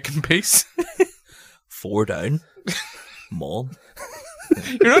Take a Break in peace. 4 down. Mom.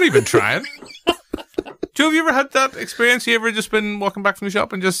 You're not even trying. Joe, have you ever had that experience? You ever just been walking back from the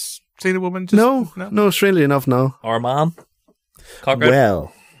shop and just seen a woman? No, strangely enough, no. Our mom. Cockroach.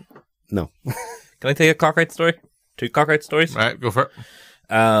 Well, no. Can I tell you a cockroach story? 2 cockroach stories? Right, go for it.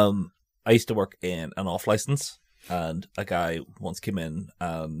 I used to work in an off license, and a guy once came in,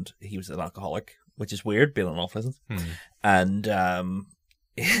 and he was an alcoholic, which is weird, being on an off license. And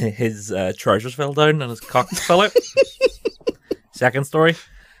his trousers fell down and his cock fell out. Second story,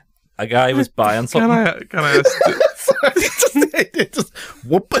 a guy was buying something. Can I ask? Just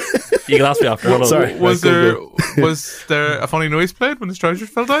whoop. You can ask me after. Hold on. Sorry. Was there a funny noise played when his trousers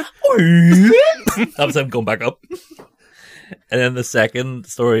fell down? That was him going back up. And then the second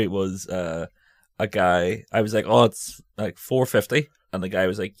story was a guy. I was like, "Oh, it's like $4.50," and the guy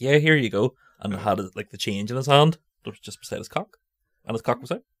was like, "Yeah, here you go," and had like the change in his hand. It was just beside his cock, and his cock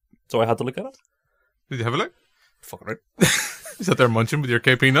was out. So I had to look at it. Did you have a look? Fucking right. You sat there munching with your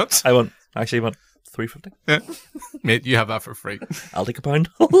KP nuts? I went $3.50. Yeah. Mate, you have that for free. I'll take a pound.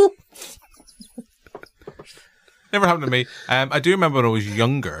 Never happened to me. I do remember when I was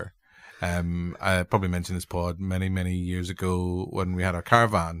younger. I probably mentioned this pod many years ago when we had our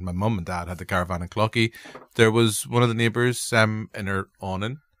caravan. My mum and dad had the caravan in Clocky. There was one of the neighbours in her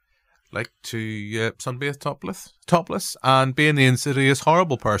awning, like to sunbathe topless, and being the insidious,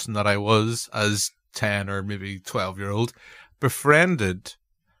 horrible person that I was as 10 or maybe 12-year-old, befriended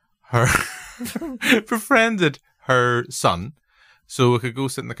her son so we could go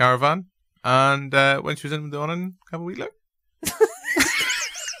sit in the caravan, and when she was in the awning, have a wee look.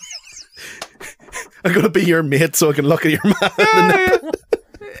 I'm going to be your mate so I can look at your man.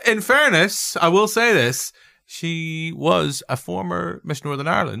 In fairness, I will say this. She was a former Miss Northern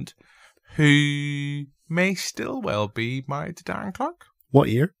Ireland who may still well be married to Darren Clark. What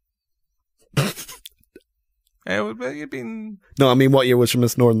year? You've been... No, I mean, what year was she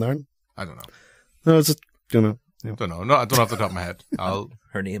Miss Northern Ireland? I don't know. No, it's just, you know. Yeah. Don't know. No, I don't know off the top of my head.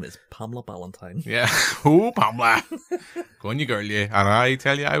 Her name is Pamela Ballantyne. Yeah. Oh, Pamela. Go on, you girl, yeah. And I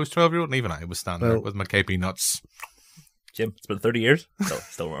tell you, I was 12-year-old, and even I was standing there with my KP nuts. Jim, it's been 30 years.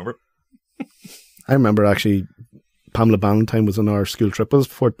 Still remember. I remember actually Pamela Ballantyne was on our school trip. It was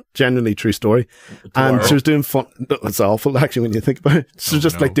for genuinely true story. And she was doing fun. It's awful actually when you think about it. She was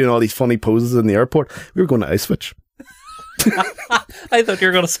just like doing all these funny poses in the airport. We were going to Icewitch. I thought you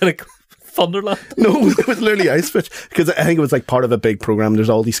were going to say like Thunderland. No, it was literally Icewitch because I think it was like part of a big program. There's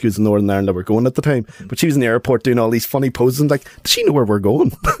all these schools in Northern Ireland that were going at the time, but she was in the airport doing all these funny poses and like, does she know where we're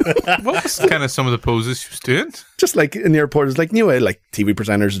going? What was kind of some of the poses she was doing? Just like in the airport, it's like, you know, like TV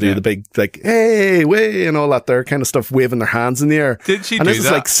presenters do the big like, hey, way, and all that there kind of stuff, waving their hands in the air. Did she and do this that?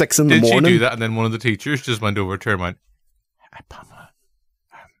 is like 6 in the morning. Did she do that? And then one of the teachers just went over to her and went, "Hey, Pamela,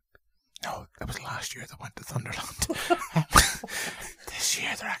 no, that was last year that went to Thunderland. This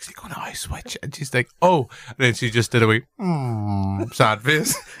year they're actually going to Icewitch." And she's like, "Oh," and then she just did a wee sad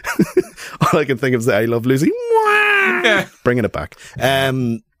face. All I can think of is the I Love Lucy. Yeah. Bringing it back.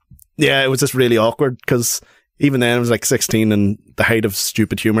 Yeah, it was just really awkward because even then I was like 16 and the height of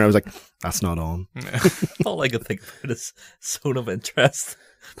stupid humour. I was like, that's not on. All I can think about is Zone of Interest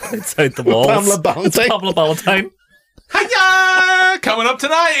outside the walls. Pamela Ballantyne. Pamela Ballantyne. Hiya! Coming up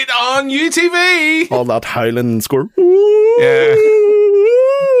tonight on UTV. All that howling and score. Yeah.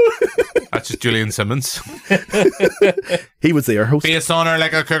 That's just Julian Simmons. He was the air host. Face on her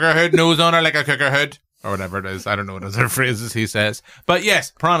like a cooker hood, nose on her like a cooker hood. Or whatever it is. I don't know what other phrases he says. But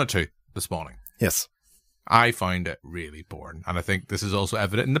yes, Piranha 2 this morning. Yes. I find it really boring. And I think this is also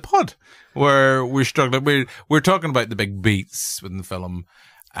evident in the pod where we're struggling. We're talking about the big beats within the film.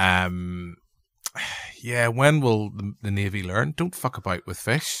 Yeah, when will the Navy learn? Don't fuck about with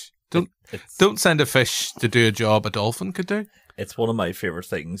fish. Don't send a fish to do a job a dolphin could do. It's one of my favourite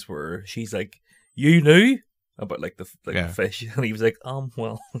things where she's like, "You knew about like the fish," and he was like,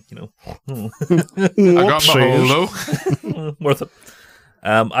 well, you know, I got my hole though. Worth it.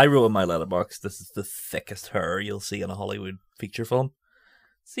 I wrote in my letterbox, "This is the thickest hair you'll see in a Hollywood feature film."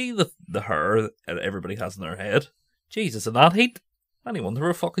 See the hair that everybody has in their head. Jesus, in that heat, anyone who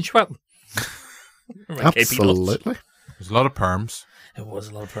were fucking sweating. Absolutely. There's a lot of perms. It was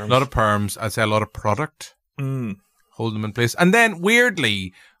a lot of perms. A lot of perms. I'd say a lot of product. Hold them in place. And then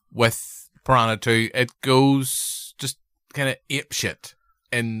weirdly with Piranha 2, it goes just kind of apeshit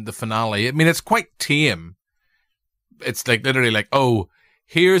in the finale. I mean, it's quite tame. It's like literally like, oh,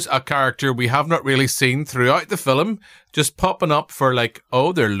 here's a character we have not really seen throughout the film, just popping up for like,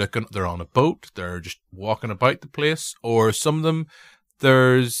 oh, they're on a boat, they're just walking about the place, or some of them,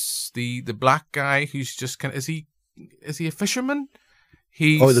 there's the black guy who's just kind of, is he a fisherman?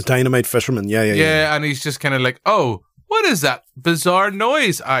 The dynamite fisherman, yeah. And he's just kind of like, oh, what is that bizarre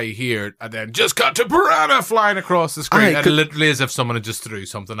noise I hear? And then just cut to Piranha flying across the screen, and literally as if someone had just threw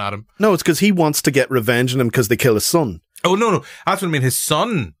something at him. No, it's because he wants to get revenge on him because they kill his son. Oh, no, that's what I mean, his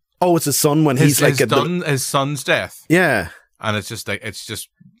son. Oh, it's his son when he's like... his son's death. Yeah. And it's just like, it's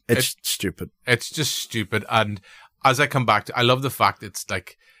stupid. It's just stupid. And as I come back to, I love the fact it's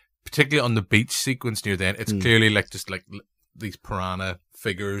like, particularly on the beach sequence near the end, it's clearly like just like these piranha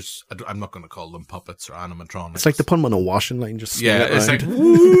figures. I'm not going to call them puppets or animatronics. It's like they put them on a washing line, just it's like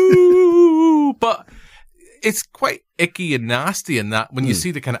woo, but it's quite icky and nasty in that when you see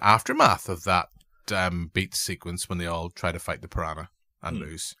the kind of aftermath of that beach sequence when they all try to fight the piranha and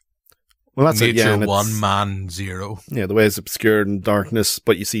lose. Well, that's Nature it. Yeah, 1, man 0. Yeah, the way it's obscured in darkness,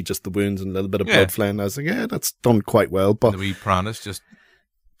 but you see just the wounds and a little bit of blood flying. I was like, yeah, that's done quite well. But and the wee piranhas just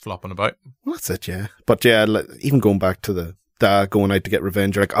flopping about. Well, that's it, yeah. But yeah, even going back to the dad going out to get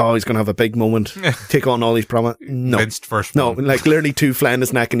revenge, you're like, oh, he's going to have a big moment, take on all these piranhas. No. Minced first no, one. like literally 2 flying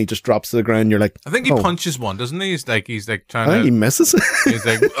his neck and he just drops to the ground. You're like, I think he punches one, doesn't he? He's like trying to... I think he misses it. He's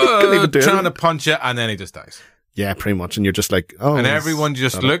like, trying to punch it, and then he just dies. Yeah, pretty much. And you're just like, oh. And everyone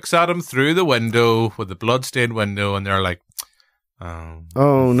just looks at him through the window, with the blood-stained window, and they're like, oh.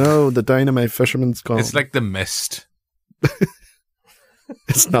 Oh no, the dynamite fisherman's gone. It's like The Mist.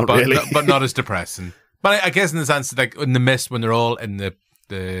 It's not really. But not as depressing. But I guess in the sense that, like, in The Mist, when they're all in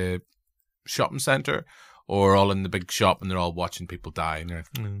the shopping centre, or all in the big shop, and they're all watching people die, and you're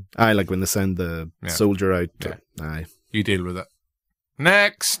like, I like when they send the soldier out. Yeah. Aye. You deal with it.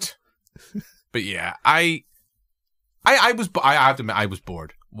 Next. But yeah, I have to admit, I was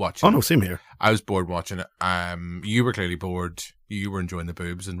bored watching. Oh no, same here. I was bored watching it. You were clearly bored. You were enjoying the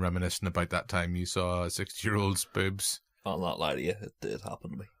boobs and reminiscing about that time you saw a 60-year-old's boobs. I'll not lie to you, it did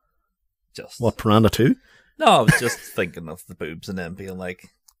happen to me. Just what, Piranha 2? No, I was just thinking of the boobs and then being like,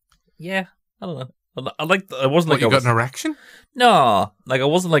 yeah, I don't know. I wasn't like you got an erection? No, like I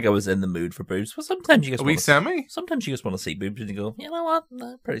wasn't like I was in the mood for boobs. But sometimes you just Sometimes you just want to see boobs and you go, you know what,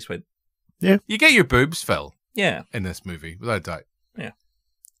 pretty sweet. Yeah, you get your boobs, Phil. Yeah, in this movie, without a doubt. Yeah,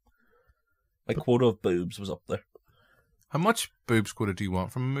 my quota of boobs was up there. How much boobs quota do you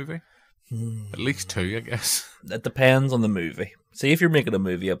want from a movie? At least 2, I guess. It depends on the movie. See, if you're making a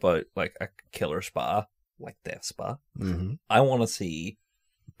movie about like a killer spa, like Death Spa, I want to see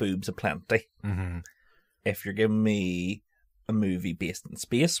boobs aplenty. Mm-hmm. If you're giving me a movie based in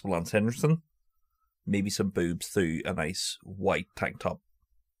space, Lance Henriksen, maybe some boobs through a nice white tank top.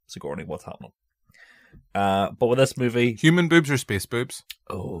 Sigourney, what's happening? But with this movie, human boobs or space boobs?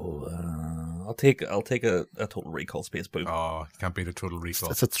 I'll take a Total Recall space boob. Oh, can't beat a Total Recall.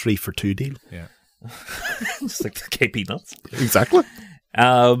 That's a 3 for 2 deal. Yeah, just like the KP nuts. Exactly.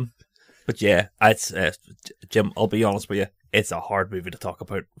 But yeah, it's Jim. I'll be honest with you, it's a hard movie to talk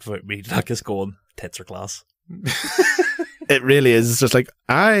about without me not just going tits are class. It really is. It's just like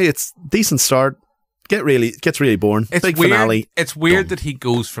it's decent start. Gets really boring. It's big weird, finale. It's weird that he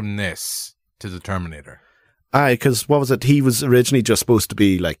goes from this to the Terminator. Aye, because what was it? He was originally just supposed to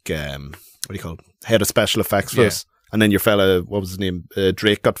be like, what do you call it? Head of special effects for us. And then your fella, what was his name?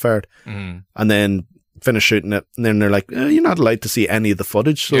 Drake got fired. Mm. And then finished shooting it. And then they're like, you're not allowed to see any of the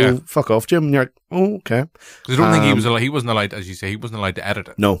footage, so fuck off, Jim. And you're like, oh, okay. Because I don't think he wasn't allowed, as you say, he wasn't allowed to edit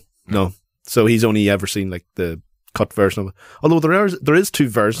it. No. So he's only ever seen like the cut version of it. Although there is 2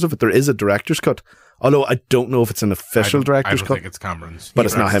 versions of it. There is a director's cut. Although I don't know if it's an official director's cut. I don't think it's Cameron's. But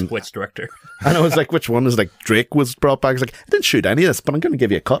it's not him. Which director? I know, it's like, which one is like Drake was brought back. It's like, I didn't shoot any of this, but I'm going to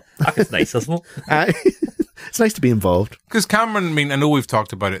give you a cut. It's nice, isn't it? It's nice to be involved. Because Cameron, I mean, I know we've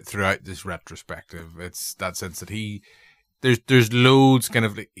talked about it throughout this retrospective. It's that sense that there's loads kind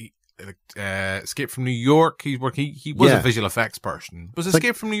of like Escape from New York. He was a visual effects person. Was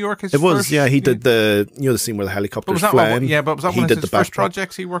Escape from New York his first? It was, yeah. He did the scene where the helicopter's flying. But was that one of his first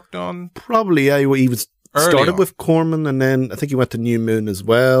projects he worked on? Probably, yeah. He was started with Corman, and then I think he went to New Moon as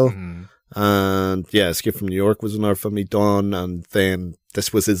well. Mm-hmm. And yeah, Escape from New York was another film he'd done, and then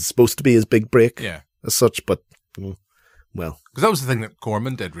this was supposed to be his big break, as such. But well, because that was the thing that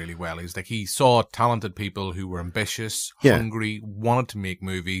Corman did really well. Is like he saw talented people who were ambitious, hungry, wanted to make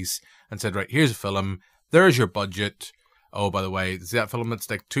movies, and said, "Right, here's a film. There's your budget. Oh, by the way, is that film that's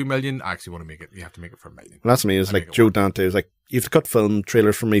like 2 million? I actually want to make it. You have to make it for $1 million." Well, that's me. It was like Joe Dante was like, "You have to cut film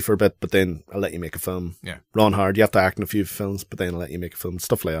trailers for me for a bit, but then I'll let you make a film." Yeah. Ron Howard, you have to act in a few films, but then I'll let you make a film.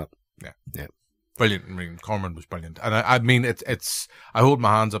 Stuff like that. Yeah. brilliant. I mean, Corman was brilliant. And I mean, it's, I hold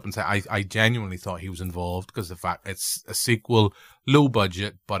my hands up and say, I genuinely thought he was involved because the fact it's a sequel, low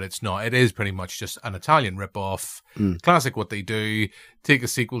budget, but it's not. It is pretty much just an Italian ripoff. Classic what they do. Take a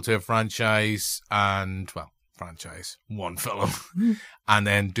sequel to a franchise and, well, one film, and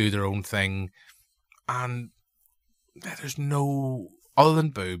then do their own thing. And there's no, other than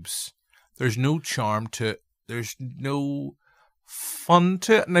boobs, there's no charm to it. There's no fun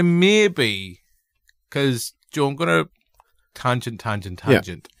to it. And maybe, because, Joe, I'm going to tangent. Yeah.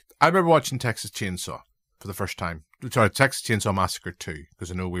 I remember watching Texas Chainsaw for the first time. Sorry, Texas Chainsaw Massacre 2,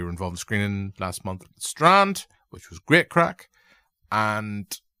 because I know we were involved in screening last month at the Strand, which was great crack. And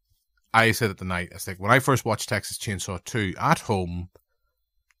I said at the night, I was like, when I first watched Texas Chainsaw 2 at home,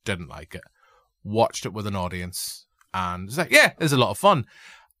 didn't like it. Watched it with an audience, and it's like, yeah, it's a lot of fun.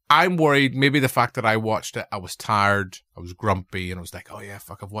 I'm worried maybe the fact that I watched it, I was tired, I was grumpy, and I was like, oh yeah,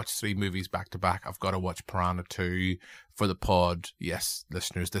 fuck, I've watched 3 movies back to back. I've got to watch Piranha 2 for the pod. Yes,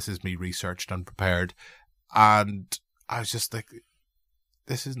 listeners, this is me researched and prepared. And I was just like,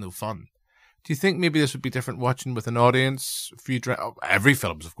 this is no fun. Do you think maybe this would be different watching with an audience? Every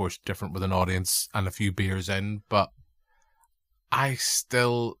film's, of course, different with an audience and a few beers in, but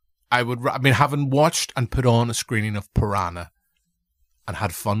having watched and put on a screening of Piranha and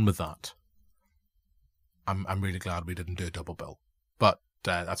had fun with that, I'm really glad we didn't do a double bill. But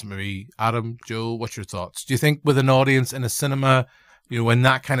that's maybe, Adam, Joe, what's your thoughts? Do you think with an audience in a cinema, in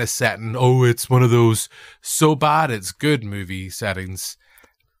that kind of setting, it's one of those so bad it's good movie settings,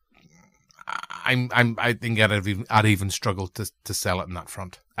 I think I'd even struggle to sell it in that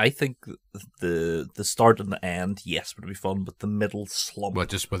front. I think the start and the end, yes, would be fun, but the middle slump. Well,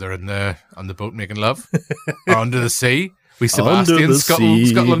 just whether on the boat making love or under the sea. We Sebastian,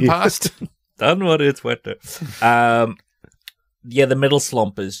 Scotland past. Don't worry, it's winter. Yeah, the middle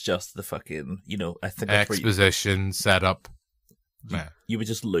slump is just the fucking, I think exposition setup. You would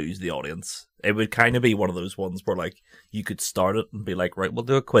just lose the audience. It would kind of be one of those ones where, like, you could start it and be like, right, we'll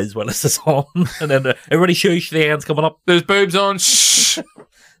do a quiz while this is on, and then everybody shush, the end's coming up. There's boobs on. Shh.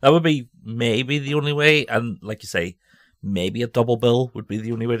 That would be maybe the only way, and like you say, maybe a double bill would be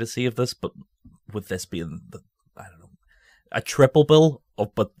the only way to save this. But with this being a triple bill,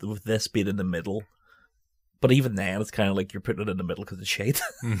 but with this being in the middle. But even then, it's kind of like you're putting it in the middle because it's shade.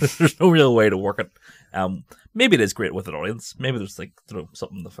 There's no real way to work it. Maybe it is great with an audience. Maybe there's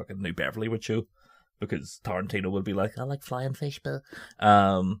something the fucking New Beverly would show, because Tarantino would be like, I like flying fish, but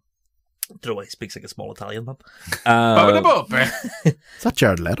don't know why he speaks like a small Italian man. Is that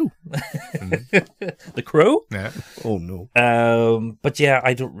Jared Leto? The Crow? Yeah. Oh no. But yeah,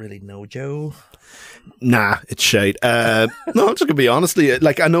 I don't really know, Joe. Nah, it's shade. No, I'm just gonna be honestly,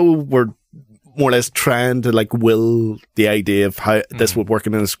 like, I know we're more or less trying to will the idea of how this would work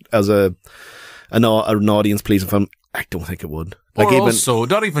in as an audience pleasing film. I don't think it would. Also,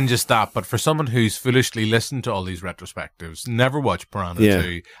 not even just that, but for someone who's foolishly listened to all these retrospectives, never watched Piranha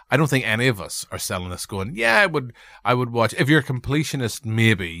 2, I don't think any of us are selling this going, yeah, I would watch. If you're a completionist,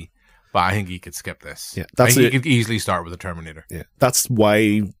 maybe, but I think you could skip this. Yeah, I think you could easily start with a Terminator. Yeah, that's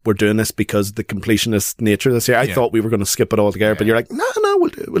why we're doing this, because the completionist nature of this year. I thought we were going to skip it all together, but you're like, no, we'll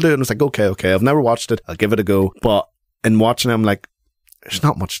do it. And it's like, okay, I've never watched it. I'll give it a go. But in watching it, I'm like, there's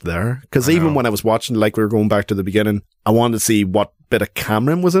not much there. Because even when I was watching, like we were going back to the beginning, I wanted to see what bit of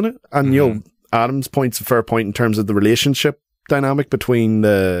Cameron was in it. And, Adam's point's a fair point in terms of the relationship dynamic between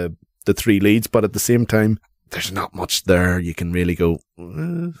the 3 leads. But at the same time, there's not much there. You can really go,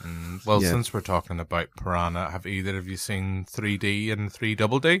 since we're talking about Piranha, have either of you seen 3D and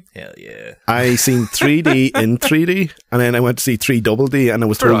 3DD? Hell yeah. I seen 3D in 3D, and then I went to see 3DD, and I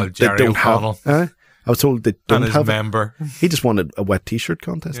was told they don't have. I was told they don't have. Member. He just wanted a wet t-shirt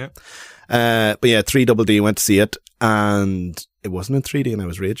contest. Yeah. But yeah, 3DD, went to see it, and it wasn't in 3D, and I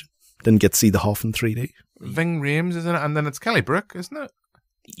was raging. Didn't get to see the Hoff in 3D. Ving Rhames is in it, and then it's Kelly Brook, isn't it?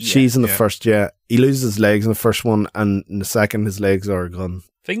 Yeah, she's in the first, He loses his legs in the first one, and in the second, his legs are gone.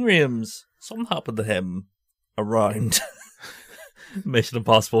 Ving Rhames, something happened to him around Mission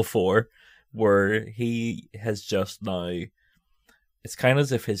Impossible 4, where he has just now, it's kind of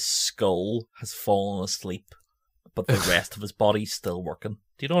as if his skull has fallen asleep, but the rest of his body's still working.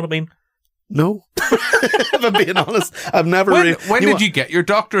 Do you know what I mean? No. If I'm being honest, I've never When did you get your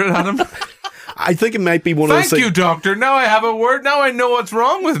doctorate, Adam? I think it might be one of those things. Thank you, doctor. Now I have a word. Now I know what's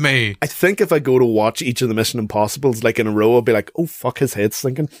wrong with me. I think if I go to watch each of the Mission Impossibles in a row, I'll be like, oh, fuck, his head's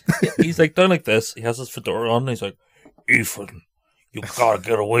sinking. He's down like this. He has his fedora on, and he's like, Ethan, you gotta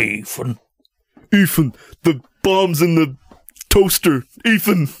get away, Ethan. Ethan, the bomb's in the toaster.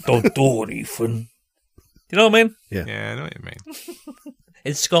 Ethan. Don't do it, Ethan. You know what I mean? Yeah, I know what you mean.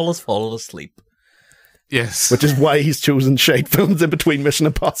 His skull has fallen asleep. Yes. Which is why he's chosen shite films in between Mission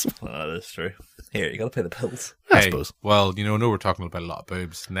Impossible. That is true. Here, you got to pay the bills. I suppose. Well, I know we're talking about a lot of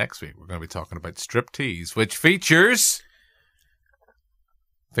boobs. Next week, we're going to be talking about Striptease, which features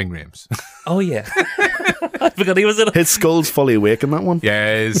Ving Rhames. Oh, yeah. I forgot he was in it. His skull's fully awake in that one.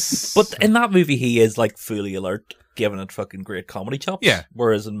 Yes. But in that movie, he is like fully alert, giving it fucking great comedy chops. Yeah.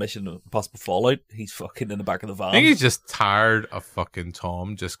 Whereas in Mission Impossible Fallout, he's fucking in the back of the van. I think he's just tired of fucking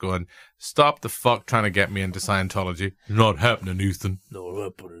Tom just going, stop the fuck trying to get me into Scientology. Not happening, Ethan. Not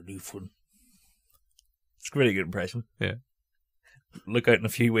happening, Ethan. It's a really good impression. Yeah. Look out in a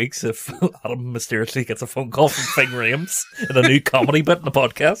few weeks if Adam mysteriously gets a phone call from Ving Rhames in a new comedy bit in the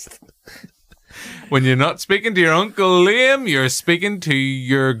podcast. When you're not speaking to your Uncle Liam, you're speaking to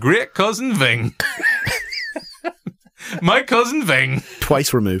your great cousin Ving. My cousin Ving.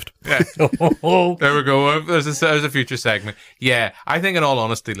 Twice removed. Yeah. There we go. There's a future segment. Yeah, I think in all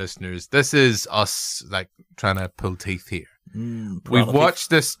honesty, listeners, this is us like trying to pull teeth here. We've watched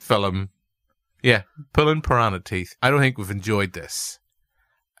this film. Yeah, pulling piranha teeth. I don't think we've enjoyed this.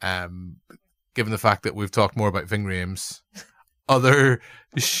 Given the fact that we've talked more about Ving Rhames, other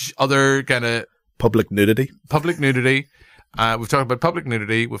kind of public nudity. We've talked about public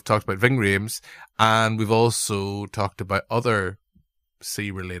nudity. We've talked about Ving Rhames, and we've also talked about other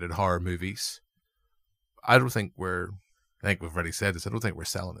sea-related horror movies. I think we've already said this. I don't think we're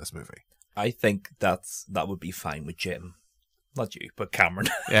selling this movie. I think that would be fine with Jim. Not you, but Cameron.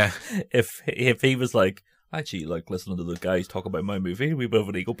 Yeah. If he was like, I actually like listening to the guys talk about my movie, we bit of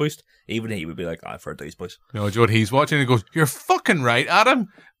an ego boost, even he would be like, I've heard these boys. No, do you know what he's watching? He goes, you're fucking right, Adam.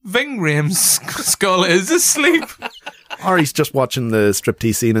 Ving Rhames' skull is asleep. Or he's just watching the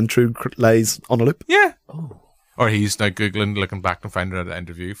striptease scene in True Lies on a loop. Yeah. Oh. Or he's now Googling, looking back and finding an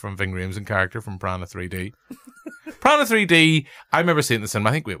interview from Ving Rhames in character from Piranha 3D. Piranha 3D, I remember seeing this in,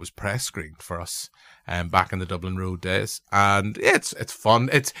 I think it was press screened for us. Back in the Dublin Road days, and it's fun.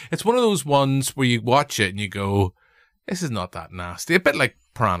 It's one of those ones where you watch it and you go, "This is not that nasty." A bit like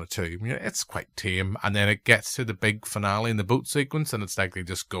Piranha 2. It's quite tame, and then it gets to the big finale in the boat sequence, and it's like they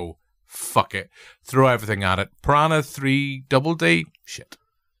just go, "Fuck it, throw everything at it." Piranha 3 Double D, shit.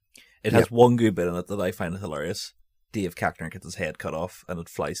 It has one good bit in it that I find hilarious. Dave Cackner gets his head cut off, and it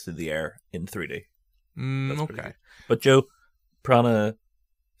flies through the air in 3D. Okay, but Joe, Piranha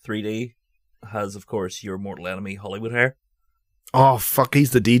 3D. Has, of course, your mortal enemy, Hollywood hair. Oh, fuck, he's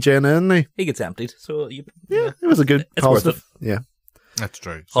the DJ now, isn't he? He gets emptied, so... Yeah, it was a good positive. Yeah. That's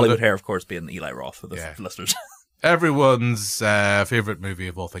true. Hollywood hair, of course, being Eli Roth for the listeners. Everyone's favourite movie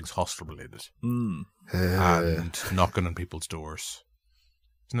of all things hostel-related. And knocking on people's doors.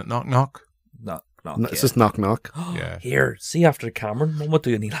 Isn't it Knock Knock? Knock Knock, no, it's just Knock Knock. Yeah. Here, see after Cameron, Mum would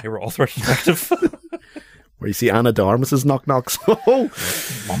do an Eli Roth retrospective. Where you see Anna de Armas's Knock Knocks.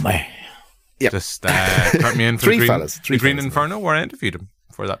 Mummy. Yep. Just cut me in for Three fellas, Green Inferno, where I interviewed him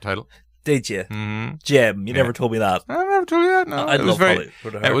for that title. Did you? Jim, you never told me that. I never told you that, no. It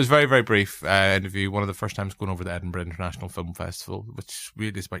was very, very brief interview. One of the first times going over the Edinburgh International Film Festival, which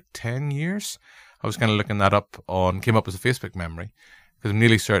really is about 10 years. I was kind of looking that up came up as a Facebook memory, because I'm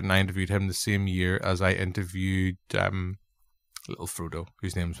nearly certain I interviewed him the same year as I interviewed little Frodo,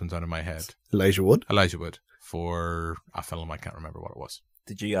 whose name's been down in my head. Elijah Wood, for a film. I can't remember what it was.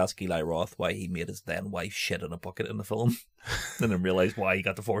 Did you ask Eli Roth why he made his then wife shit in a bucket in the film? And then realise why he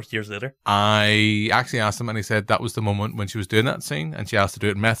got divorced years later? I actually asked him, and he said that was the moment when she was doing that scene, and she asked to do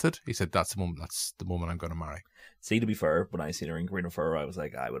it in method. He said, that's the moment I'm going to marry. See, to be fair, when I seen her in Green Inferno, I was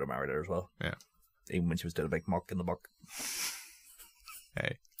like, I would have married her as well. Yeah. Even when she was doing a big muck in the buck.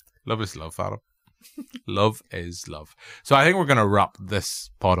 Hey, love is love, Adam. Love is love. So I think we're going to wrap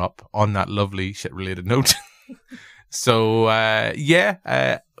this pod up on that lovely shit-related note. So,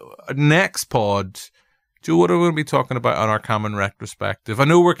 next pod, Joe, what are we going to be talking about on our common retrospective? I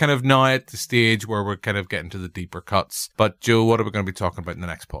know we're kind of now at the stage where we're kind of getting to the deeper cuts, but Joe, what are we going to be talking about in the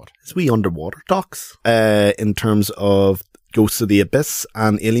next pod? It's wee underwater docs, in terms of Ghosts of the Abyss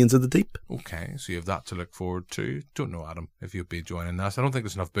and Aliens of the Deep. Okay, so you have that to look forward to. Don't know, Adam, if you'll be joining us. I don't think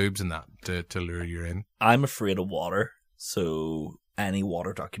there's enough boobs in that to lure you in. I'm afraid of water, so any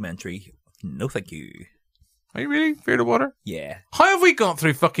water documentary, no thank you. Are you really afraid of water? Yeah. How have we got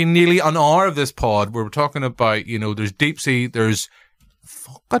through fucking nearly an hour of this pod where we're talking about, there's deep sea, there's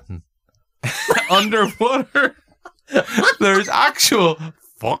fucking underwater, there's actual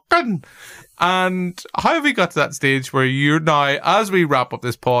fucking, and how have we got to that stage where you're now, as we wrap up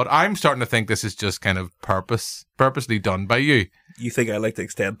this pod, I'm starting to think this is just kind of purposely done by you. You think I like to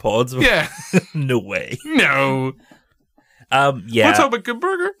extend pods? Yeah. No way. No. Yeah. What's up with Good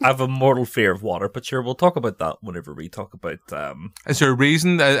Burger? I have a mortal fear of water, but sure, we'll talk about that whenever we talk about... Is there a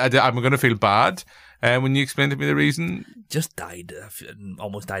reason I'm going to feel bad when you explained to me the reason, just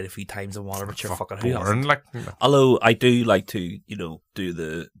almost died a few times in water, but you're fucking boring. Like, although I do like to, do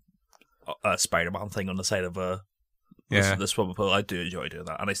the Spider-Man thing on the side of the swimming pool. I do enjoy doing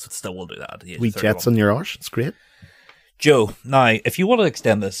that, and I still will do that. At the age Wee of 31. jets on your arse. It's great. Joe, now, if you want to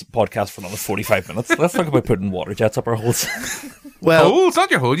extend this podcast for another 45 minutes, let's talk about putting water jets up our holes. Well, holes, not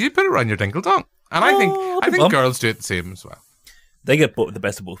your hole. You put it around your dinkle dong. And I think girls do it the same as well. They get the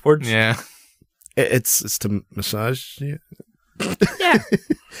best of both worlds. Yeah. It's to massage. Yeah.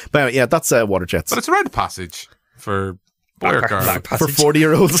 But yeah, that's water jets. But it's a rite of passage for boy or girl. For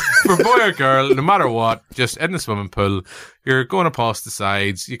 40-year-olds. For boy or girl, no matter what, just in the swimming pool, you're going past the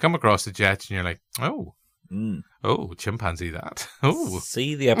sides, you come across the jet, and you're like, oh. Oh, chimpanzee that. Oh.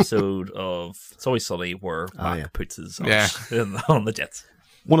 See the episode of It's Always Sunny where Mac puts his arse on the jets.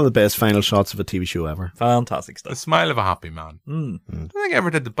 One of the best final shots of a TV show ever. Fantastic stuff. The smile of a happy man. I don't think I ever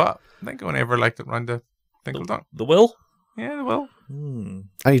did the butt. I think I only ever liked it around the dinkle dong. The will? Yeah, the will. And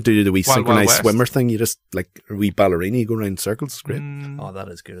you do the wee synchronized swimmer thing. You just, like a wee ballerina, you go around in circles. It's great. Oh, that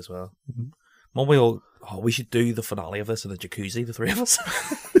is good as well. We should do the finale of this in the jacuzzi, the three of us.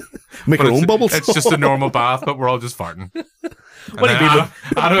 Make our own bubbles. It's just a normal bath, but we're all just farting. What do you mean?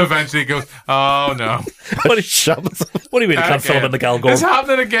 Adam eventually goes, oh no. What do you mean? Can't film in the Galgore? It's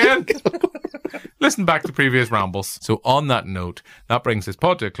happening again. Listen back to previous rambles. So on that note, that brings this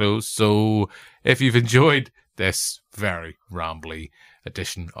pod to a close. So if you've enjoyed this very rambly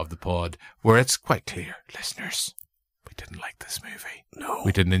edition of the pod, where it's quite clear, listeners, we didn't like this movie. No.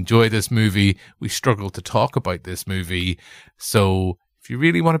 We didn't enjoy this movie. We struggled to talk about this movie. So if you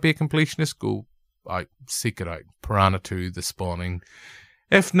really want to be a completionist, go out, seek it out. Piranha 2, The Spawning.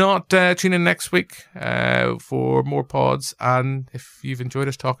 If not, tune in next week for more pods. And if you've enjoyed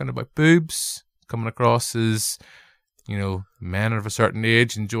us talking about boobs, coming across as, men of a certain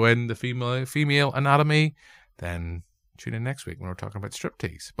age enjoying the female anatomy, then tune in next week when we're talking about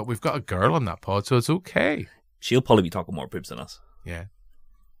striptease. But we've got a girl on that pod, so it's okay. She'll probably be talking more boobs than us. Yeah.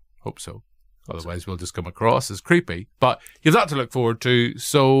 Hope so. Otherwise, we'll just come across as creepy. But you've that to look forward to.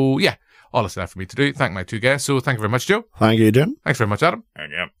 So, yeah, all that's left for me to do. Thank my two guests. So, thank you very much, Joe. Thank you, Jim. Thanks very much, Adam.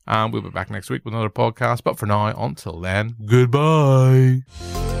 And we'll be back next week with another podcast. But for now, until then, goodbye.